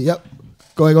 Hey, yep.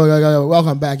 Go ahead.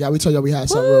 Welcome back, y'all. We told y'all we had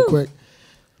something real quick.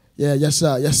 Yeah, yes,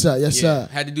 sir.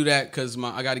 Had to do that because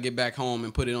I got to get back home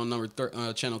and put it on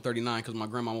channel 39 because my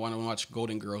grandma wanted to watch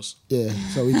Golden Girls. Yeah,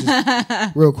 so we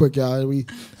just real quick, y'all. We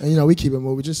keep it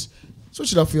moving. Just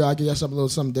switch it up for y'all. Give y'all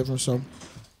something different. So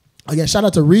again, shout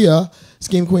out to Rhea,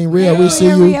 SKEAM Queen Rhea. We see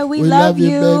you. Rhea, we love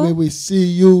you, baby. We see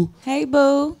you. Hey,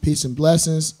 boo. Peace and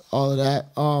blessings, all of that.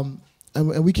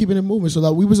 And we keeping it moving. So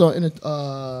like we was on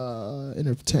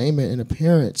entertainment and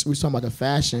appearance. We was talking about the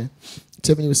fashion.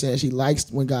 Tiffany was saying she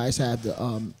likes when guys have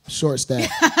the shorts that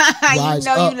rise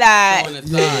up. You lied.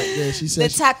 Yeah, she said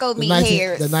the taco meat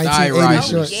hair. The 1980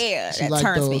 shorts. Yeah, that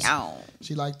turns me on.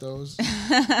 She like those.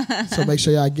 So make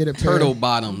sure y'all get a pair. Turtle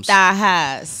bottoms. Thigh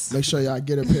highs. Make sure y'all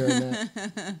get a pair of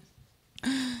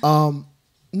that.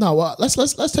 No, well, let's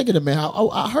take it a minute.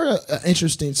 I heard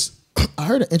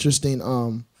an interesting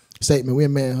statement. We're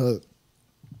manhood,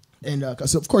 and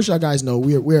because of course y'all guys know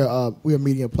we're a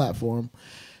media platform,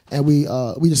 and we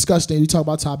discuss things, we talk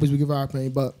about topics, we give our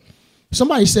opinion. But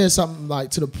somebody said something like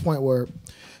to the point where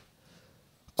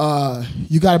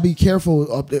you got to be careful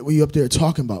when you're up there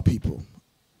talking about people.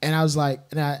 And I was like,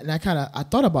 and I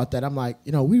thought about that. I'm like,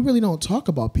 we really don't talk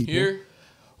about people. Here?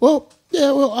 Well,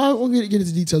 yeah, well, I won't get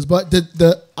into details, but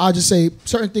I'll just say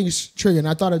certain things trigger. And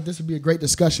I thought that this would be a great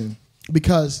discussion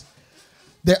because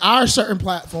there are certain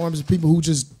platforms of people who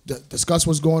just discuss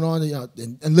what's going on,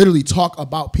 and literally talk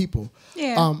about people.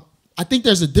 Yeah. I think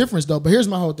there's a difference though. But here's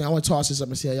my whole thing. I want to toss this up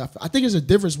and see how y'all feel. I think there's a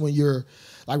difference when you're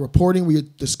like reporting, when you're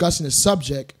discussing a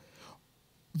subject,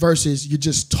 versus you're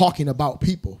just talking about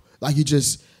people, like you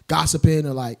just gossiping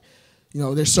or like,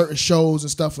 there's certain shows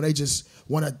and stuff where they just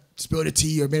want to spill the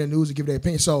tea or make the news and give their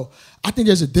opinion. So I think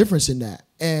there's a difference in that.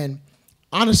 And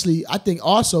honestly, I think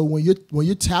also when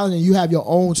you're talented, you have your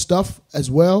own stuff as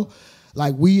well.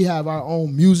 Like we have our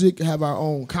own music, have our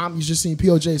own comedy. You just seen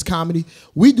POJ's comedy.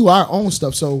 We do our own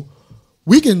stuff, so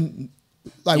we can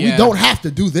we don't have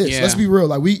to do this. Yeah. Let's be real.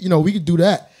 Like we can do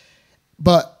that.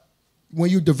 But when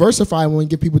you diversify and when you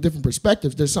give people different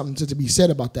perspectives, there's something to be said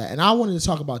about that. And I wanted to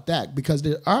talk about that because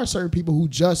there are certain people who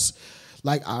just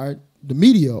like are the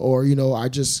media or are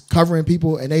just covering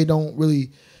people and they don't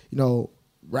really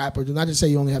rap or do not just say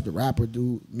you only have to rap or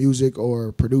do music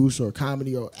or produce or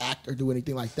comedy or act or do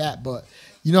anything like that. But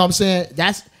you know what I'm saying?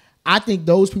 I think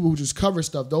those people who just cover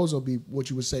stuff, those will be what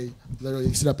you would say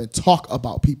literally sit up and talk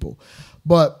about people.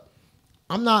 But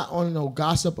I'm not on no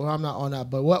gossip or I'm not on that.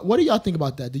 But what do y'all think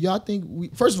about that? Do y'all think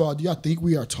do y'all think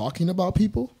we are talking about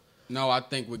people? No, I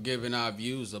think we're giving our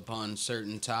views upon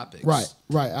certain topics.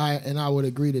 Right. I would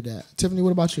agree to that. Tiffany,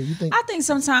 what about you? You think? I think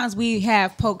sometimes we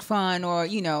have poked fun or,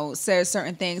 said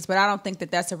certain things, but I don't think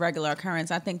that that's a regular occurrence.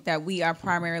 I think that we are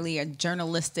primarily a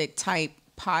journalistic type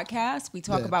podcast. We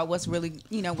talk about what's really,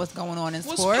 what's going on in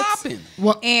sports. What's popping?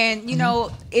 And,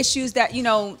 issues that,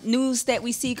 news that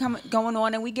we see going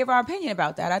on, and we give our opinion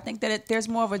about that. I think that there's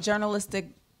more of a journalistic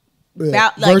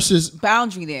versus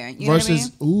boundary there.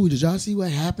 Versus, ooh, did y'all see what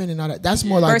happened and all that? That's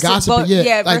more like versus, gossip.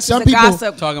 Yeah, like some people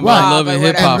talking about love and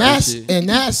hip hop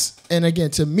and again,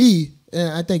 to me,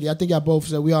 and I think y'all both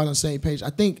said we all on the same page.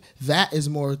 I think that is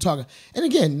more talking. And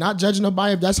again, not judging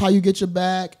nobody if that's how you get your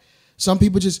bag. Some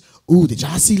people just, ooh, did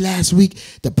y'all see last week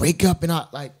the breakup and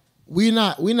like we're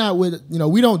not with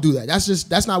we don't do that.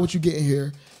 That's not what you get in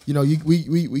here.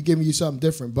 We giving you something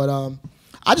different. But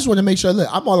I just want to make sure. Look,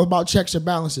 I'm all about checks and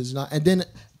balances, and then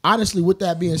honestly, with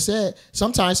that being said,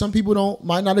 sometimes some people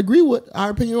might not agree with our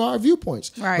opinion or our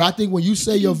viewpoints. Right. But I think when you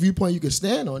say your viewpoint, you can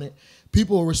stand on it.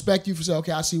 People will respect you for saying,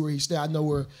 okay, I see where he stands. I know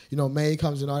where May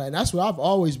comes and all that, and that's what I've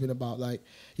always been about. Like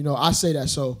I say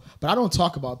that but I don't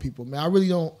talk about people, man. I really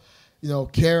don't.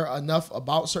 Care enough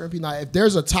about certain people. Now, if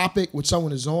there's a topic which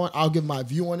someone is on, I'll give my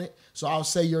view on it. So I'll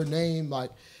say your name.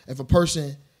 Like if a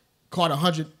person caught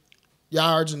 100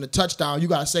 yards in the touchdown, you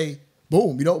gotta say,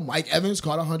 boom. Mike Evans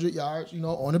caught 100 yards,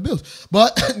 on the Bills.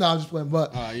 But no, I'm just playing.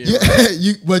 But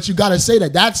but you gotta say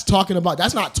that. That's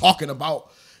not talking about,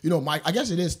 Mike. I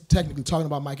guess it is technically talking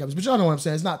about Mike Evans, but y'all know what I'm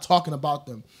saying. It's not talking about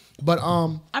them. But I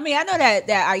mean, I know that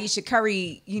Ayesha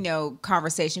Curry,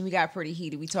 conversation, we got pretty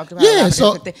heated. We talked about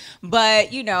it.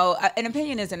 But an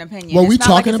opinion is an opinion. Well, we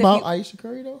talking about Ayesha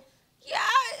Curry though? Yeah,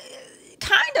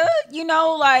 kind of. Yeah.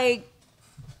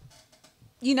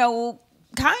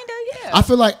 I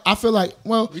feel like.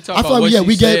 Well, we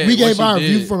gave our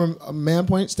view from a man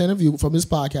point standard view from this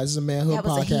podcast. This is a manhood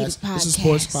podcast. This is a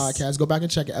sports podcast. Go back and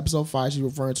check it. Episode 5. She's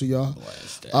referring to y'all.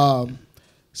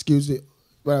 Excuse me.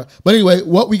 But anyway,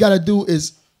 what we got to do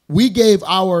is we gave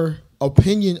our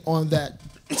opinion on that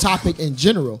topic in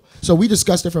general. So we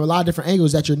discussed it from a lot of different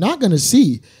angles that you're not going to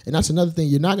see. And that's another thing.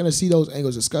 You're not going to see those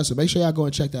angles discussed. So make sure y'all go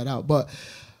and check that out. But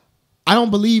I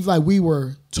don't believe like we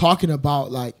were talking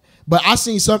about like, but I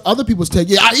seen some other people's take.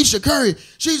 Yeah, Ayesha Curry,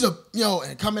 she's a,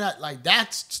 and coming at like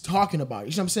that's talking about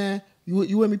it. You know what I'm saying?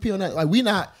 You with me, P, on that? Like we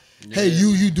not, hey,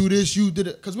 you do this, you did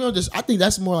it. Because we don't just, I think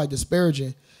that's more like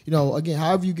disparaging. Again,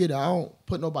 however you get it, I don't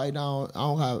put nobody down. I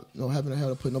don't have no heaven or hell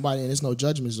to put nobody in. There's no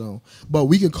judgment zone. But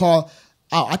we can call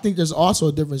out. I think there's also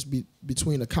a difference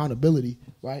between accountability,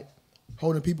 right?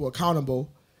 Holding people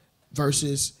accountable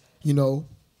versus,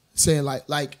 saying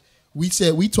like we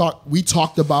said we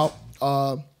talked about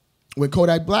when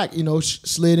Kodak Black,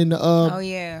 slid into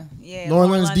Lauren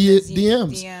London's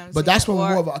DMs. But that's from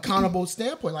more of an accountable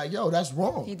standpoint. Like, yo, that's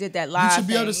wrong. He did that live. You should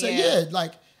be able to say,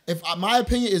 like. If my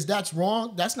opinion is that's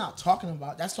wrong, that's not talking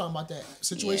about. That's talking about that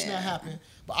situation that happened.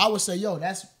 But I would say, yo,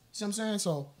 that's. See what I'm saying?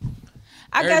 So,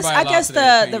 I guess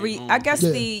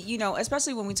the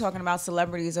especially when we're talking about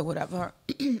celebrities or whatever.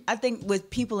 I think with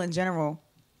people in general,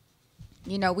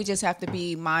 we just have to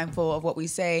be mindful of what we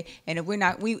say, and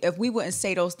if we wouldn't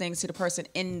say those things to the person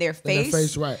in their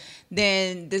face, right?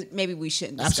 Then maybe we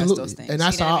shouldn't discuss those things. And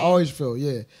that's how I always feel.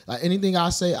 Yeah, like anything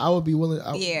I say, I would be willing.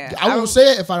 I won't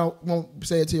say it if I won't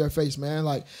say it to your face, man.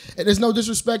 Like, and there's no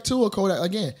disrespect to a Kodak.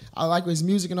 Again, I like his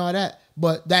music and all that,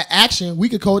 but that action we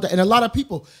could code that, and a lot of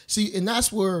people see, and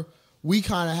that's where we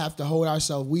kind of have to hold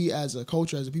ourselves. We as a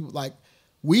culture, as a people, like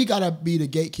we gotta be the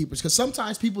gatekeepers because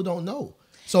sometimes people don't know.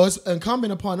 So it's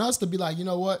incumbent upon us to be like, you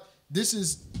know what, this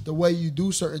is the way you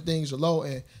do certain things or low.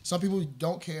 And some people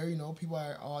don't care, people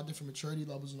are all different maturity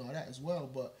levels and all that as well.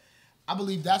 But I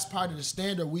believe that's part of the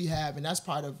standard we have. And that's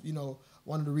part of,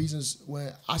 one of the reasons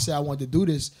when I say I wanted to do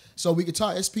this. So we could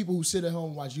talk. It's people who sit at home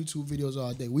and watch YouTube videos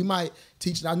all day. We might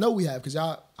teach, and I know we have, because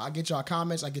I get y'all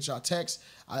comments, I get y'all texts,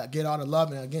 I get all the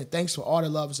love. And again, thanks for all the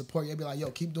love and support. You'll be like, yo,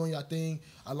 keep doing your thing.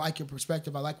 I like your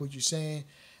perspective. I like what you're saying.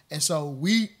 And so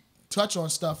we touch on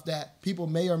stuff that people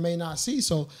may or may not see.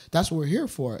 So that's what we're here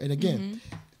for. And again,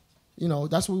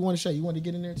 that's what we want to share. You want to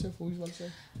get in there, Tiff? What you want to say?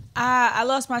 I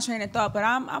lost my train of thought, but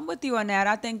I'm with you on that.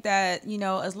 I think that,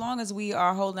 as long as we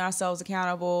are holding ourselves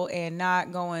accountable and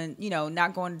not going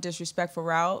the disrespectful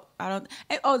route,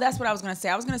 that's what I was going to say.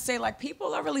 I was going to say, like,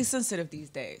 people are really sensitive these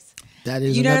days. That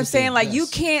is, you know what I'm saying? Like, you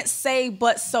can't say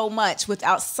but so much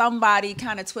without somebody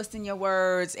kind of twisting your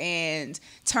words and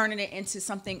turning it into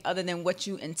something other than what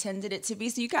you intended it to be.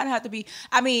 So you kind of have to be,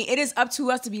 it is up to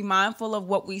us to be mindful of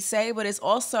what we say, but it's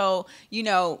also,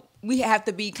 we have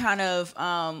to be kind of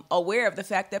aware of the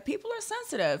fact that people are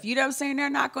sensitive. You know what I'm saying? They're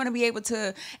not going to be able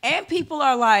to, and people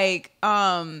are like,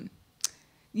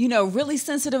 really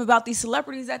sensitive about these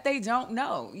celebrities that they don't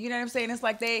know. You know what I'm saying? It's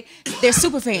like they're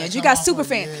super fans. You got super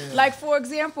fans. Yeah. Like, for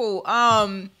example,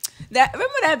 remember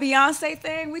that Beyonce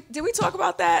thing? Did we talk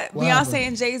about that? What Beyonce happened?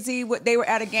 And Jay-Z, they were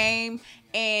at a game,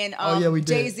 and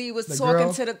Jay-Z was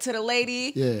talking to the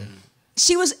lady. Yeah.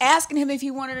 She was asking him if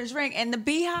he wanted a drink, and the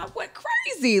Beehive went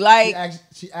crazy. Like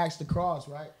she asked across,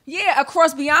 right? Yeah,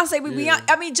 across Beyonce. But Beyonce,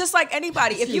 I mean, just like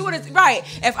anybody,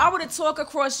 if I were to talk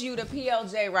across you to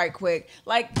PLJ right quick,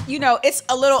 like, it's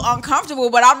a little uncomfortable,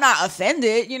 but I'm not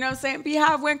offended. You know what I'm saying?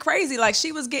 Beehive went crazy. Like,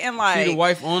 she was getting like the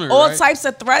wife owner, all types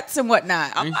of threats and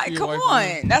whatnot. I'm like, come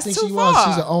on, that's too far.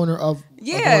 She's an owner of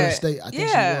a state. I think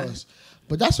she was.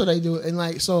 But that's what they do, and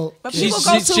like so. But people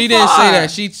go too she didn't say that.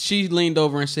 She leaned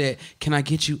over and said, "Can I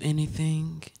get you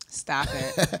anything?" Stop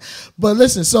it. But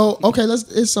listen, so okay,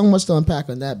 it's so much to unpack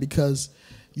on that because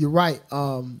you're right.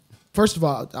 First of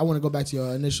all, I want to go back to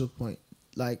your initial point.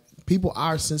 Like, people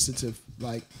are sensitive,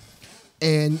 like,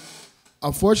 and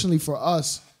unfortunately for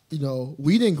us,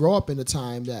 we didn't grow up in the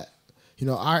time that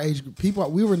our age group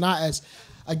people. We were not as.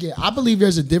 Again, I believe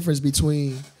there's a difference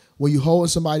between when you hold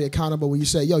somebody accountable, when you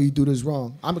say, yo, you do this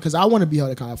wrong. Because I want to be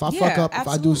held accountable. If I fuck up, absolutely.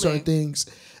 If I do certain things,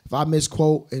 if I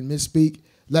misquote and misspeak,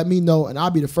 let me know. And I'll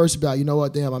be the first to be like, you know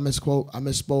what, damn, I misquote, I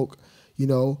misspoke,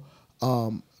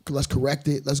 let's correct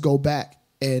it. Let's go back.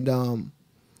 And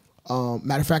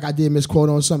matter of fact, I did misquote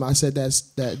on something. I said that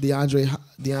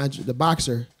DeAndre, the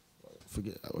boxer,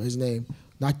 forget his name,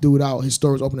 knocked dude out. His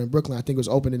store was open in Brooklyn. I think it was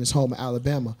open in his home in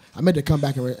Alabama. I meant to come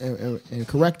back and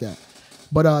correct that.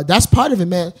 But that's part of it,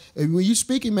 man. When you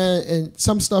speaking, man, and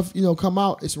some stuff, come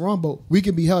out, it's wrong, but we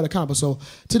can be held accountable. So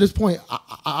to this point,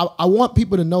 I want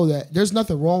people to know that there's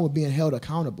nothing wrong with being held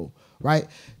accountable, right?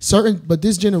 But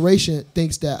this generation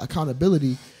thinks that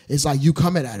accountability is like you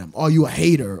coming at them, or you a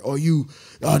hater, or no,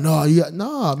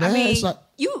 man. I mean, it's like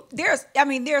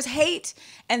there's hate,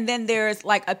 and then there's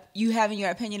like you having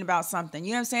your opinion about something.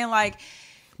 You know what I'm saying? Like,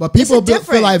 but people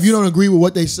feel like if you don't agree with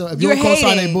what they say, if you don't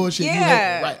co-sign their bullshit, yeah. you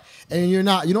hate it, right? And you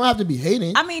don't have to be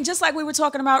hating. I mean, just like we were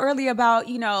talking about earlier about,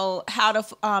 how the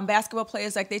basketball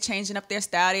players, like, they changing up their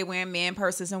style, they wearing man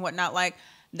purses and whatnot. Like,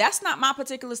 that's not my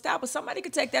particular style, but somebody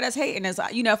could take that as hating. As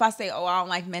if I say, oh, I don't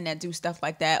like men that do stuff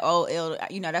like that. Oh,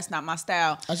 that's not my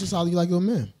style. That's just how you like your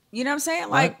men. You know what I'm saying?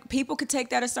 Like, right? People could take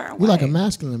that a certain way. You like a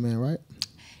masculine man, right?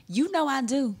 I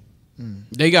do.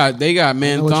 They got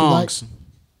man thongs.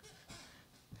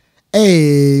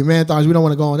 Hey, man, thongs. We don't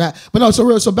want to go on that, but no.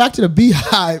 So back to the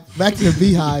Beehive.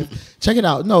 Check it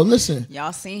out. No, listen.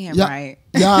 Y'all seen him, right?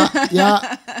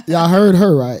 Y'all heard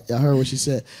her, right? Y'all heard what she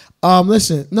said.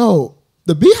 Listen. No,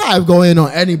 the Beehive go in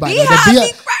on anybody. Beehive be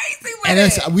crazy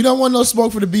with it. We don't want no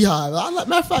smoke for the Beehive.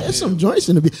 Matter of fact, there's some joints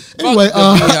in the Beehive. Anyway,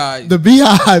 the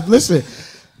Beehive. Listen,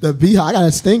 the Beehive. I got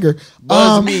a stinger.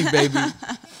 Buzz me, baby.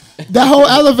 That whole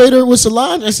elevator with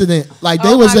Salon incident, like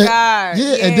they was at,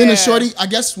 yeah. And then the shorty, I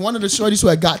guess one of the shorties who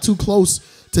had got too close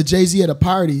to Jay-Z at a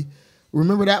party.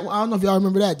 Remember that? I don't know if y'all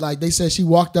remember that. Like, they said she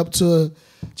walked up to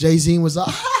Jay-Z and was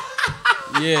like,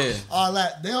 yeah, all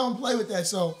that. They don't play with that.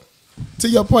 So, to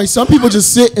your point, some people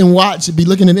just sit and watch and be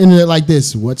looking at the internet like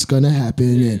this. What's gonna happen?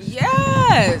 And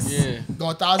yes. Yeah. Go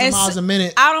 1,000 miles a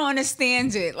minute. I don't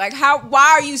understand it. Like,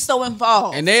 why are you so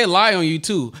involved? And they lie on you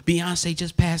too. Beyonce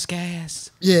just passed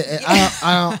gas. Yeah,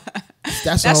 I don't.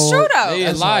 That's true though.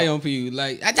 They lie on you.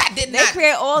 Like, I did not. They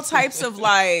create all types of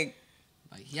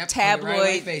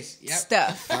tabloid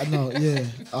stuff. I know. Yeah,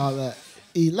 all that.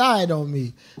 He lied on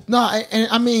me. No, and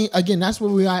I mean, again, that's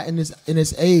where we are in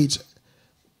this age.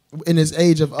 In this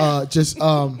age of just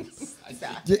come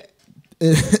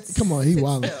on, he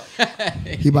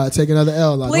wildin'. He about to take another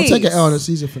L. Like, don't take an L in the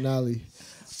season finale.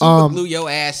 Super glue your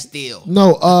ass still.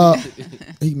 No,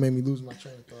 he made me lose my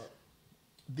train of thought.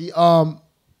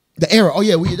 The era. Oh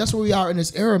yeah, that's where we are in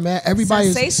this era, man.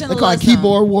 Everybody's they call it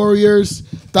keyboard warriors,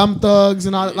 thumb thugs,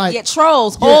 and all that. Like,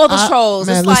 trolls, all the trolls.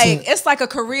 Man, it's like a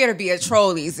career to be a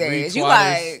troll these days. You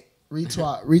like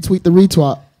retweet the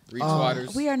retweet.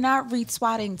 Retweeters. We are not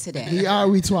retweeting today. We are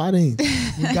retweeting.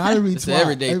 We gotta retweet. It's an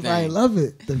everyday Everybody thing. Love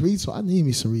it. The retweet. I need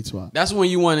me some retweet. That's when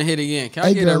you want to hit again. Can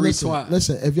I get a retweet?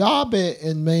 Listen, if y'all been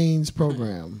in Maine's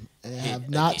program and have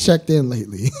not checked in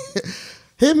lately,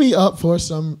 hit me up for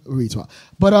some retweet.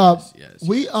 But yes.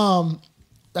 We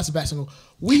that's a bad single.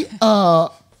 We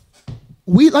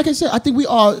like I said, I think we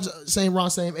all around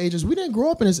same ages. We didn't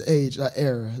grow up in this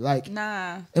era, like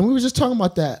nah. And we were just talking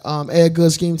about that. Ed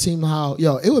Good Scheme Team. How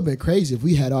it would have been crazy if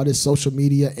we had all this social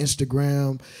media,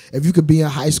 Instagram. If you could be in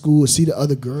high school and see the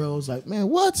other girls, like, man,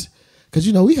 what? Because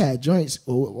we had joints.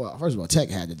 Well, first of all, Tech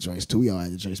had the joints too. We all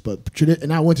had the joints,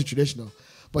 and I went to traditional.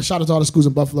 But shout out to all the schools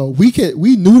in Buffalo. We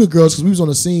knew the girls because we was on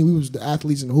the scene. We was the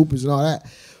athletes and the hoopers and all that.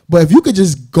 But if you could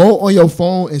just go on your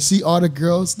phone and see all the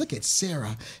girls, look at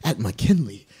Sarah at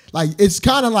McKinley. Like, it's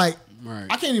kind of like, right.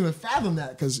 I can't even fathom that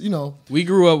because, you know. We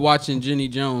grew up watching Jenny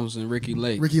Jones and Ricky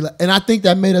Lake. And I think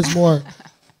that made us more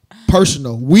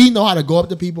personal. We know how to go up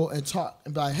to people and talk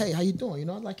and be like, hey, how you doing? You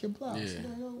know, I like your blouse. Yeah.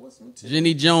 You know, what's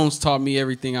Jenny Jones taught me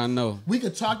everything I know. We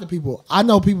could talk to people. I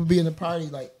know people be in the party,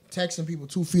 like, texting people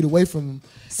 2 feet away from them.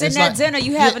 Sitting at dinner,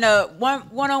 you having a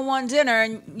one-on-one dinner,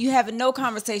 and you having no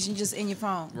conversation, just in your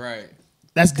phone. Right.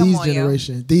 That's D's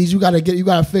generation. D's, you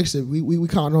gotta fix it. We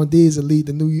counting on D's to lead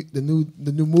the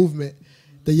new movement.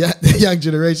 The young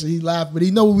generation. He laughed, but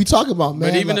he know what we talking about,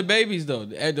 man. But even the babies though,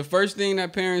 the first thing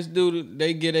that parents do,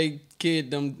 they get a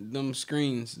kid them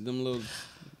screens, them little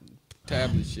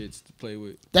tablet shits to play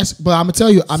with. But I'm gonna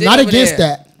tell you, I'm not against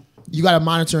that. You got to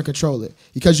monitor and control it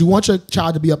because you want your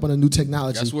child to be up on a new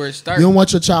technology. That's where it starts. You don't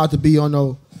want your child to be on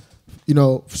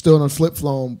still on flip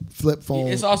phone.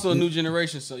 It's also a new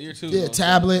generation, so you're too. Yeah,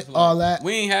 tablet, all that.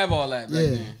 We ain't have all that back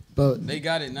then. But they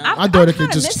got it now. My daughter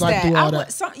could just swipe through all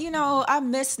that. I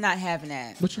miss not having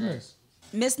that. What you miss?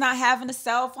 Miss not having the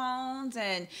cell phones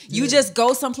and you just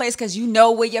go someplace because you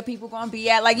know where your people gonna be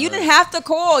at. Like you didn't have to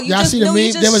call. You just knew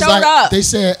you just showed up. They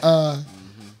said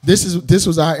this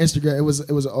was our Instagram. It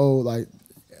was an old like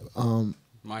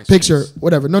picture,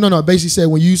 whatever. No. Basically said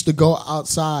when you used to go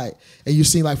outside and you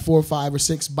seen like 4 or 5 or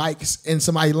 6 bikes in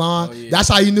somebody's lawn, that's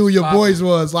how you knew your boys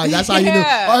was. Like that's how you knew.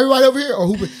 Oh, everybody over here or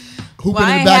hooping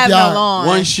in the backyard. No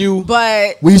one shoe.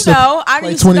 But I used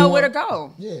to know where to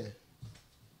go. Yeah.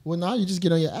 Well, now you just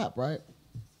get on your app, right?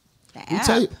 The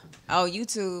app. Oh,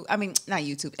 YouTube. I mean, not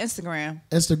YouTube.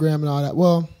 Instagram and all that.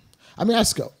 Well, I mean,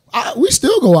 we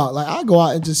still go out. Like I go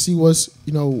out and just see what's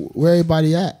where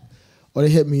everybody at, or they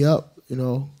hit me up.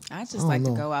 I just like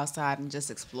to go outside and just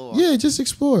explore. Yeah, just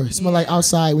explore. Smell like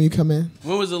outside when you come in.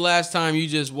 When was the last time you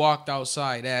just walked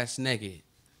outside ass naked?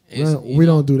 We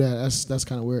don't do that. That's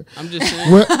kind of weird. I'm just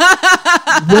saying.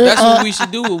 That's what we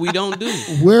should do. What we don't do.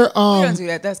 We don't do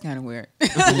that. That's kind of weird. We're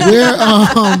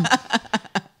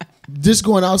just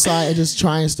going outside and just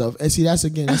trying stuff. And see, that's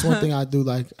one thing I do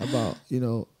like about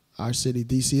our city,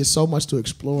 DC. It's so much to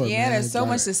explore. Yeah, man. there's so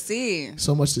much to see.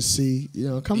 So much to see.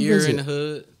 Come You're visit. In the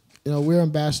hood. We're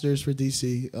ambassadors for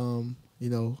DC.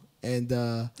 And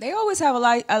they always have a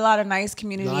lot of nice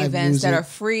community events that are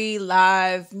free,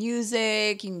 live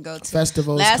music. You can go to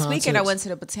festivals. Last weekend I went to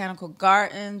the Botanical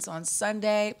Gardens on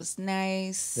Sunday. It was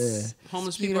nice. Yeah.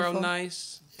 Homeless people are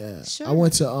nice. Yeah. Sure. I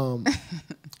went to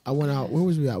I went out. Where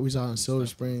was we at? We was out in Silver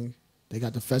Spring. They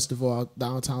got the festival out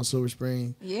downtown Silver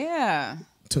Spring. Yeah.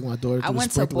 Took my daughter to I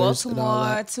went to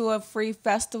Baltimore to a free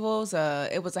festival.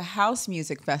 It was a house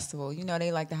music festival.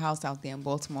 They like the house out there in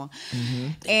Baltimore.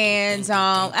 Mm-hmm. And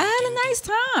I had a nice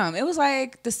time. It was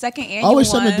like the second annual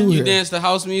always one. Something to do here. You dance the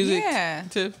house music? Yeah.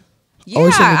 Tiff? Yeah,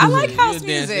 I like house music.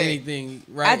 Dance anything,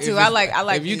 right? I do. I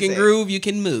like If you can groove, you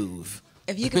can move.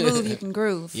 If you can move, you can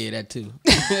groove. Yeah, that too.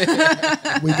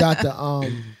 We got the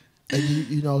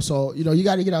and so you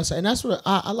got to get outside, and that's what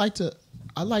I like to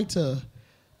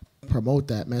promote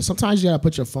that, man. Sometimes you gotta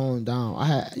put your phone down. I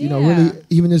had, really,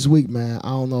 even this week, man. I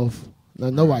don't know if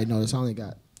nobody knows. I only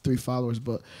got 3 followers,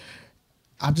 but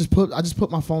I just put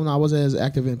my phone down. I wasn't as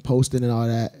active in posting and all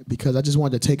that because I just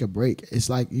wanted to take a break. It's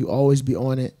like you always be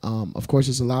on it. Of course,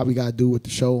 there's a lot we gotta do with the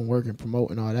show and work and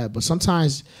promote and all that. But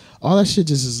sometimes all that shit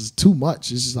just is too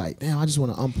much. It's just like, damn, I just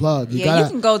want to unplug. You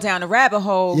can go down the rabbit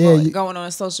hole going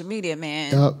on social media,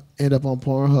 man. End up on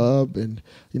Pornhub and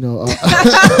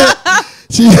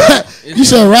you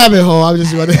said rabbit hole. I was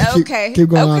just going to keep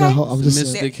going on that hole. I'm just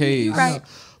Mystic Haze. Right.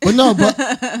 But no,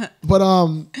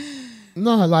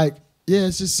 no, like, yeah,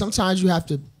 it's just sometimes you have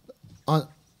to,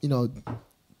 unplug.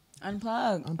 I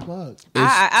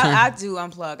do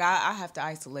unplug. I have to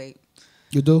isolate.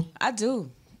 You do? I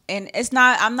do. And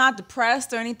I'm not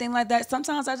depressed or anything like that.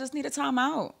 Sometimes I just need a time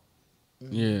out.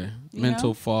 Yeah.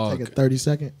 Mental fog. Take a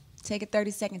 30-second. Take a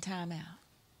 30-second time out.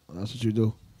 That's what you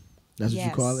do. That's what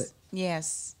you call it?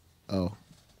 Yes. Oh.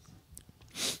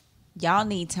 Y'all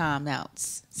need time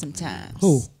outs sometimes.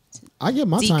 Who? I get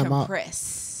my time out.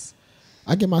 Decompress.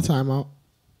 I get my time out.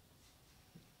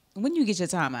 When you get your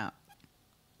time out?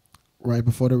 Right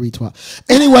before the retweet.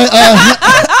 Anyway,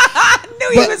 I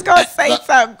knew he was gonna say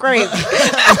something crazy.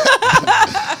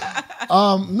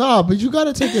 No, but you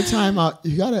gotta take your time out.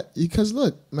 You gotta, because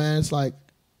look, man, it's like,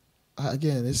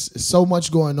 again, it's so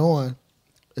much going on.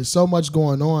 It's so much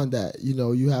going on that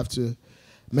you have to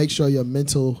make sure your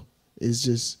mental is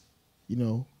just,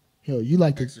 you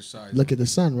like to exercise. Look at the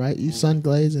sun, right? You sun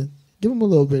glaze and give them a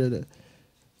little bit of the.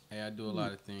 Hey, I do a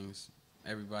lot of things.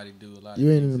 everybody do a lot.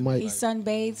 You ain't in the mic. He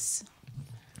sunbathes.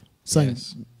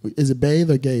 Yes. Is it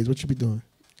bathe or gaze? What you be doing?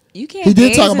 You can't. He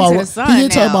did talk about. He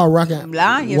did talk about walking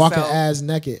ass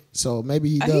naked. So maybe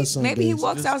he does. Maybe he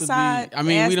walks outside. I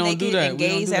mean, we don't do that.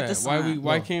 Gaze at the sun.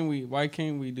 Why can't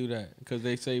we do that? Because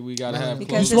they say we gotta have.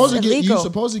 Because you're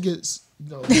supposed to get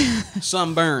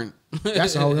sunburn.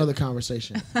 That's a whole other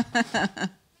conversation.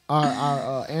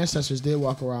 Our ancestors did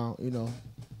walk around,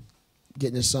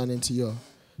 getting the sun into your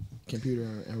computer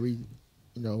and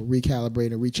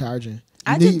recalibrating and recharging.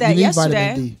 I did that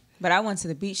yesterday, but I went to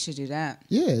the beach to do that.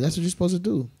 Yeah, that's what you're supposed to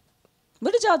do.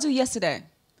 What did y'all do yesterday?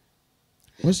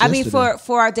 I mean, for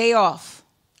our day off,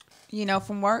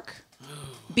 from work,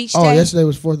 beach day. Oh, yesterday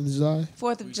was 4th of July.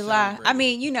 4th of July. I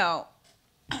mean,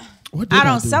 I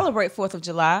don't celebrate 4th of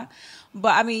July,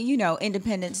 but I mean,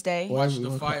 Independence Day. Watch the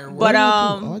fireworks. But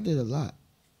I did a lot.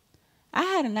 I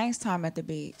had a nice time at the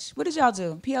beach. What did y'all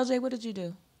do? PLJ, what did you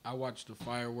do? I watched the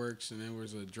fireworks, and there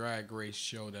was a drag race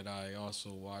show that I also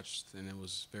watched, and it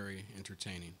was very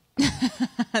entertaining.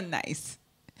 Nice.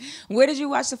 Where did you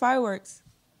watch the fireworks?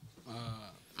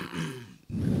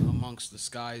 Amongst the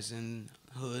skies in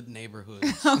hood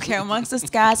neighborhoods. Okay, amongst the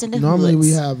skies and the Normally hoods.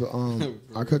 we have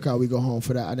our cookout. We go home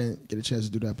for that. I didn't get a chance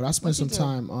to do that, but I spent some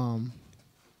time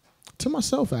to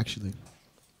myself actually.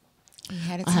 You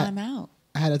had a time out.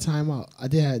 I had a time out. I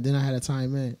did. Then I had a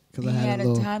time in because I had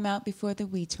a time out before the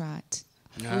wee twat.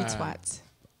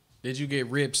 Did you get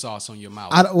rib sauce on your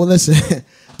mouth? Well, listen.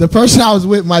 The person I was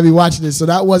with might be watching this, so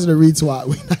that wasn't a retweet.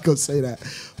 We're not gonna say that.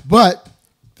 But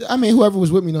I mean, whoever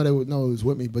was with me they would know it was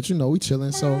with me. But we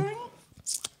chilling. So,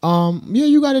 yeah,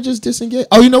 you gotta just disengage.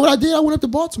 Oh, you know what I did? I went up to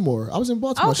Baltimore. I was in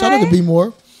Baltimore. Okay. Shout out to B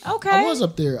More. Okay, I was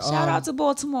up there. Shout out to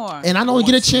Baltimore. And I don't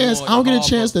get a chance. I don't get a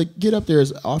chance to get up there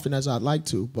as often as I'd like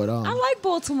to. But I like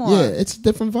Baltimore. Yeah, it's a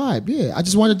different vibe. Yeah, I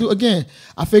just wanted to do again.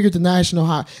 I figured the national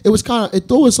high. It was it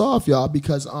threw us off, y'all,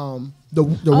 because the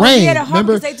rain. Yeah,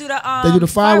 remember they do the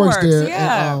fireworks there.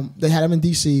 Yeah. And, they had them in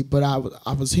DC, but I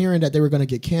was hearing that they were going to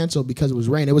get canceled because it was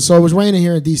raining. It was raining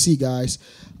here in DC, guys.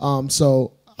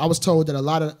 So I was told that a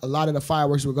lot of the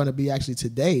fireworks were going to be actually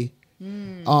today.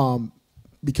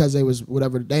 Because they was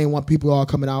whatever, they didn't want people all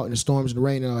coming out in the storms and the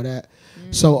rain and all that.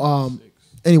 So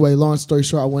anyway, long story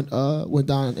short, I went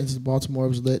down into Baltimore. It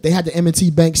was lit. They had the M&T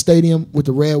Bank Stadium with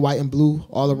the red, white, and blue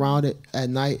all around it at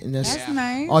night, and that's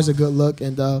nice. Always a good look.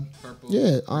 And purple,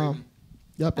 yep,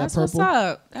 that that's purple. What's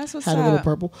up. That's what's had up. Had a little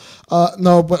purple.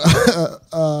 No, but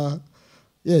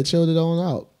yeah, chilled it on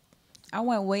out. I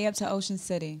went way up to Ocean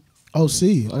City. Oh,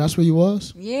 that's where you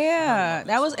was? Yeah,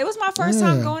 it was my first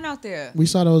time going out there. We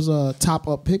saw those top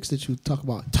up pics that you talk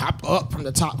about. Top up from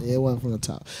the top. Yeah, it wasn't from the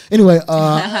top. Anyway,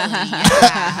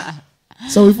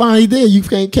 so we finally did. You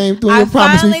came through your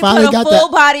promise. We finally got that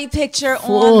full body picture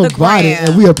on the gram.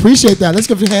 And we appreciate that. Let's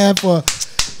give a hand for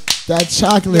that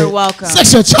chocolate. You're welcome.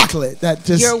 Sexual chocolate.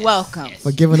 You're welcome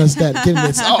for giving us that. Giving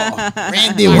us all.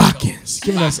 Randy Watkins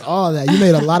giving us all that. You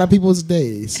made a lot of people's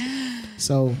days.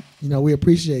 So, we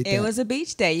appreciate that. It was a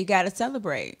beach day. You got to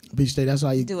celebrate. Beach day, that's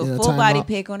why you do a full body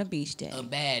pic on a beach day. A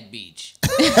bad beach.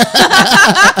 Yeah,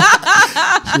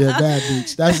 bad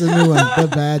beach. That's the new one. The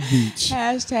bad beach.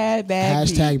 Hashtag bad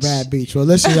beach. Hashtag bad beach. Well,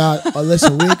 listen, y'all.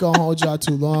 Listen, we ain't going to hold y'all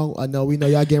too long. We know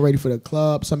y'all getting ready for the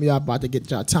club. Some of y'all about to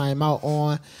get y'all time out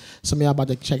on. Some of y'all about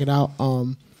to check it out.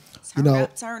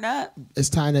 Turn up. It's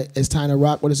time to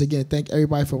rock with us again. Thank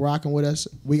everybody for rocking with us.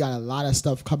 We got a lot of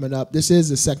stuff coming up. This is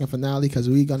the second finale because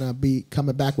we're gonna be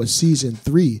coming back with season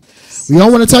 3. We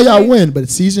don't want to tell y'all when, but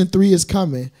season 3 is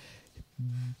coming.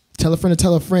 Tell a friend to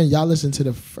tell a friend. Y'all listen to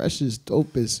the freshest,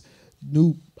 dopest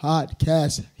new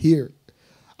podcast here.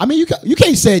 I mean, you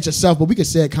can't say it yourself, but we can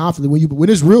say it confidently. When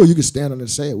it's real, you can stand on it and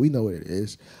say it. We know what it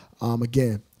is.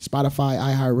 Again, Spotify,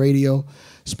 iHeartRadio,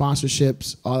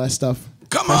 sponsorships, all that stuff.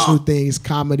 Professional things,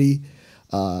 comedy,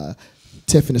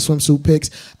 Tiff and the swimsuit pics,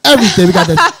 everything. We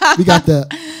got the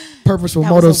Purposeful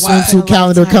Moto swimsuit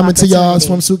calendar coming to y'all.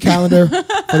 Swimsuit calendar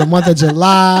for the month of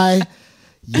July.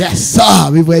 Yes, sir.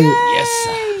 We waited. Yes,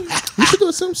 sir. We should do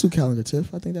a swimsuit calendar,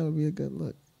 Tiff. I think that would be a good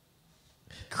look.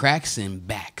 Cracks and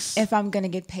backs. If I'm gonna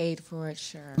get paid for it,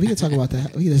 sure. We can talk about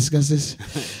that. We can discuss this.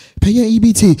 Pay your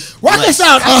EBT. Rock us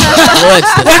out.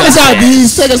 Rock us out,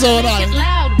 Bees. Take us on out.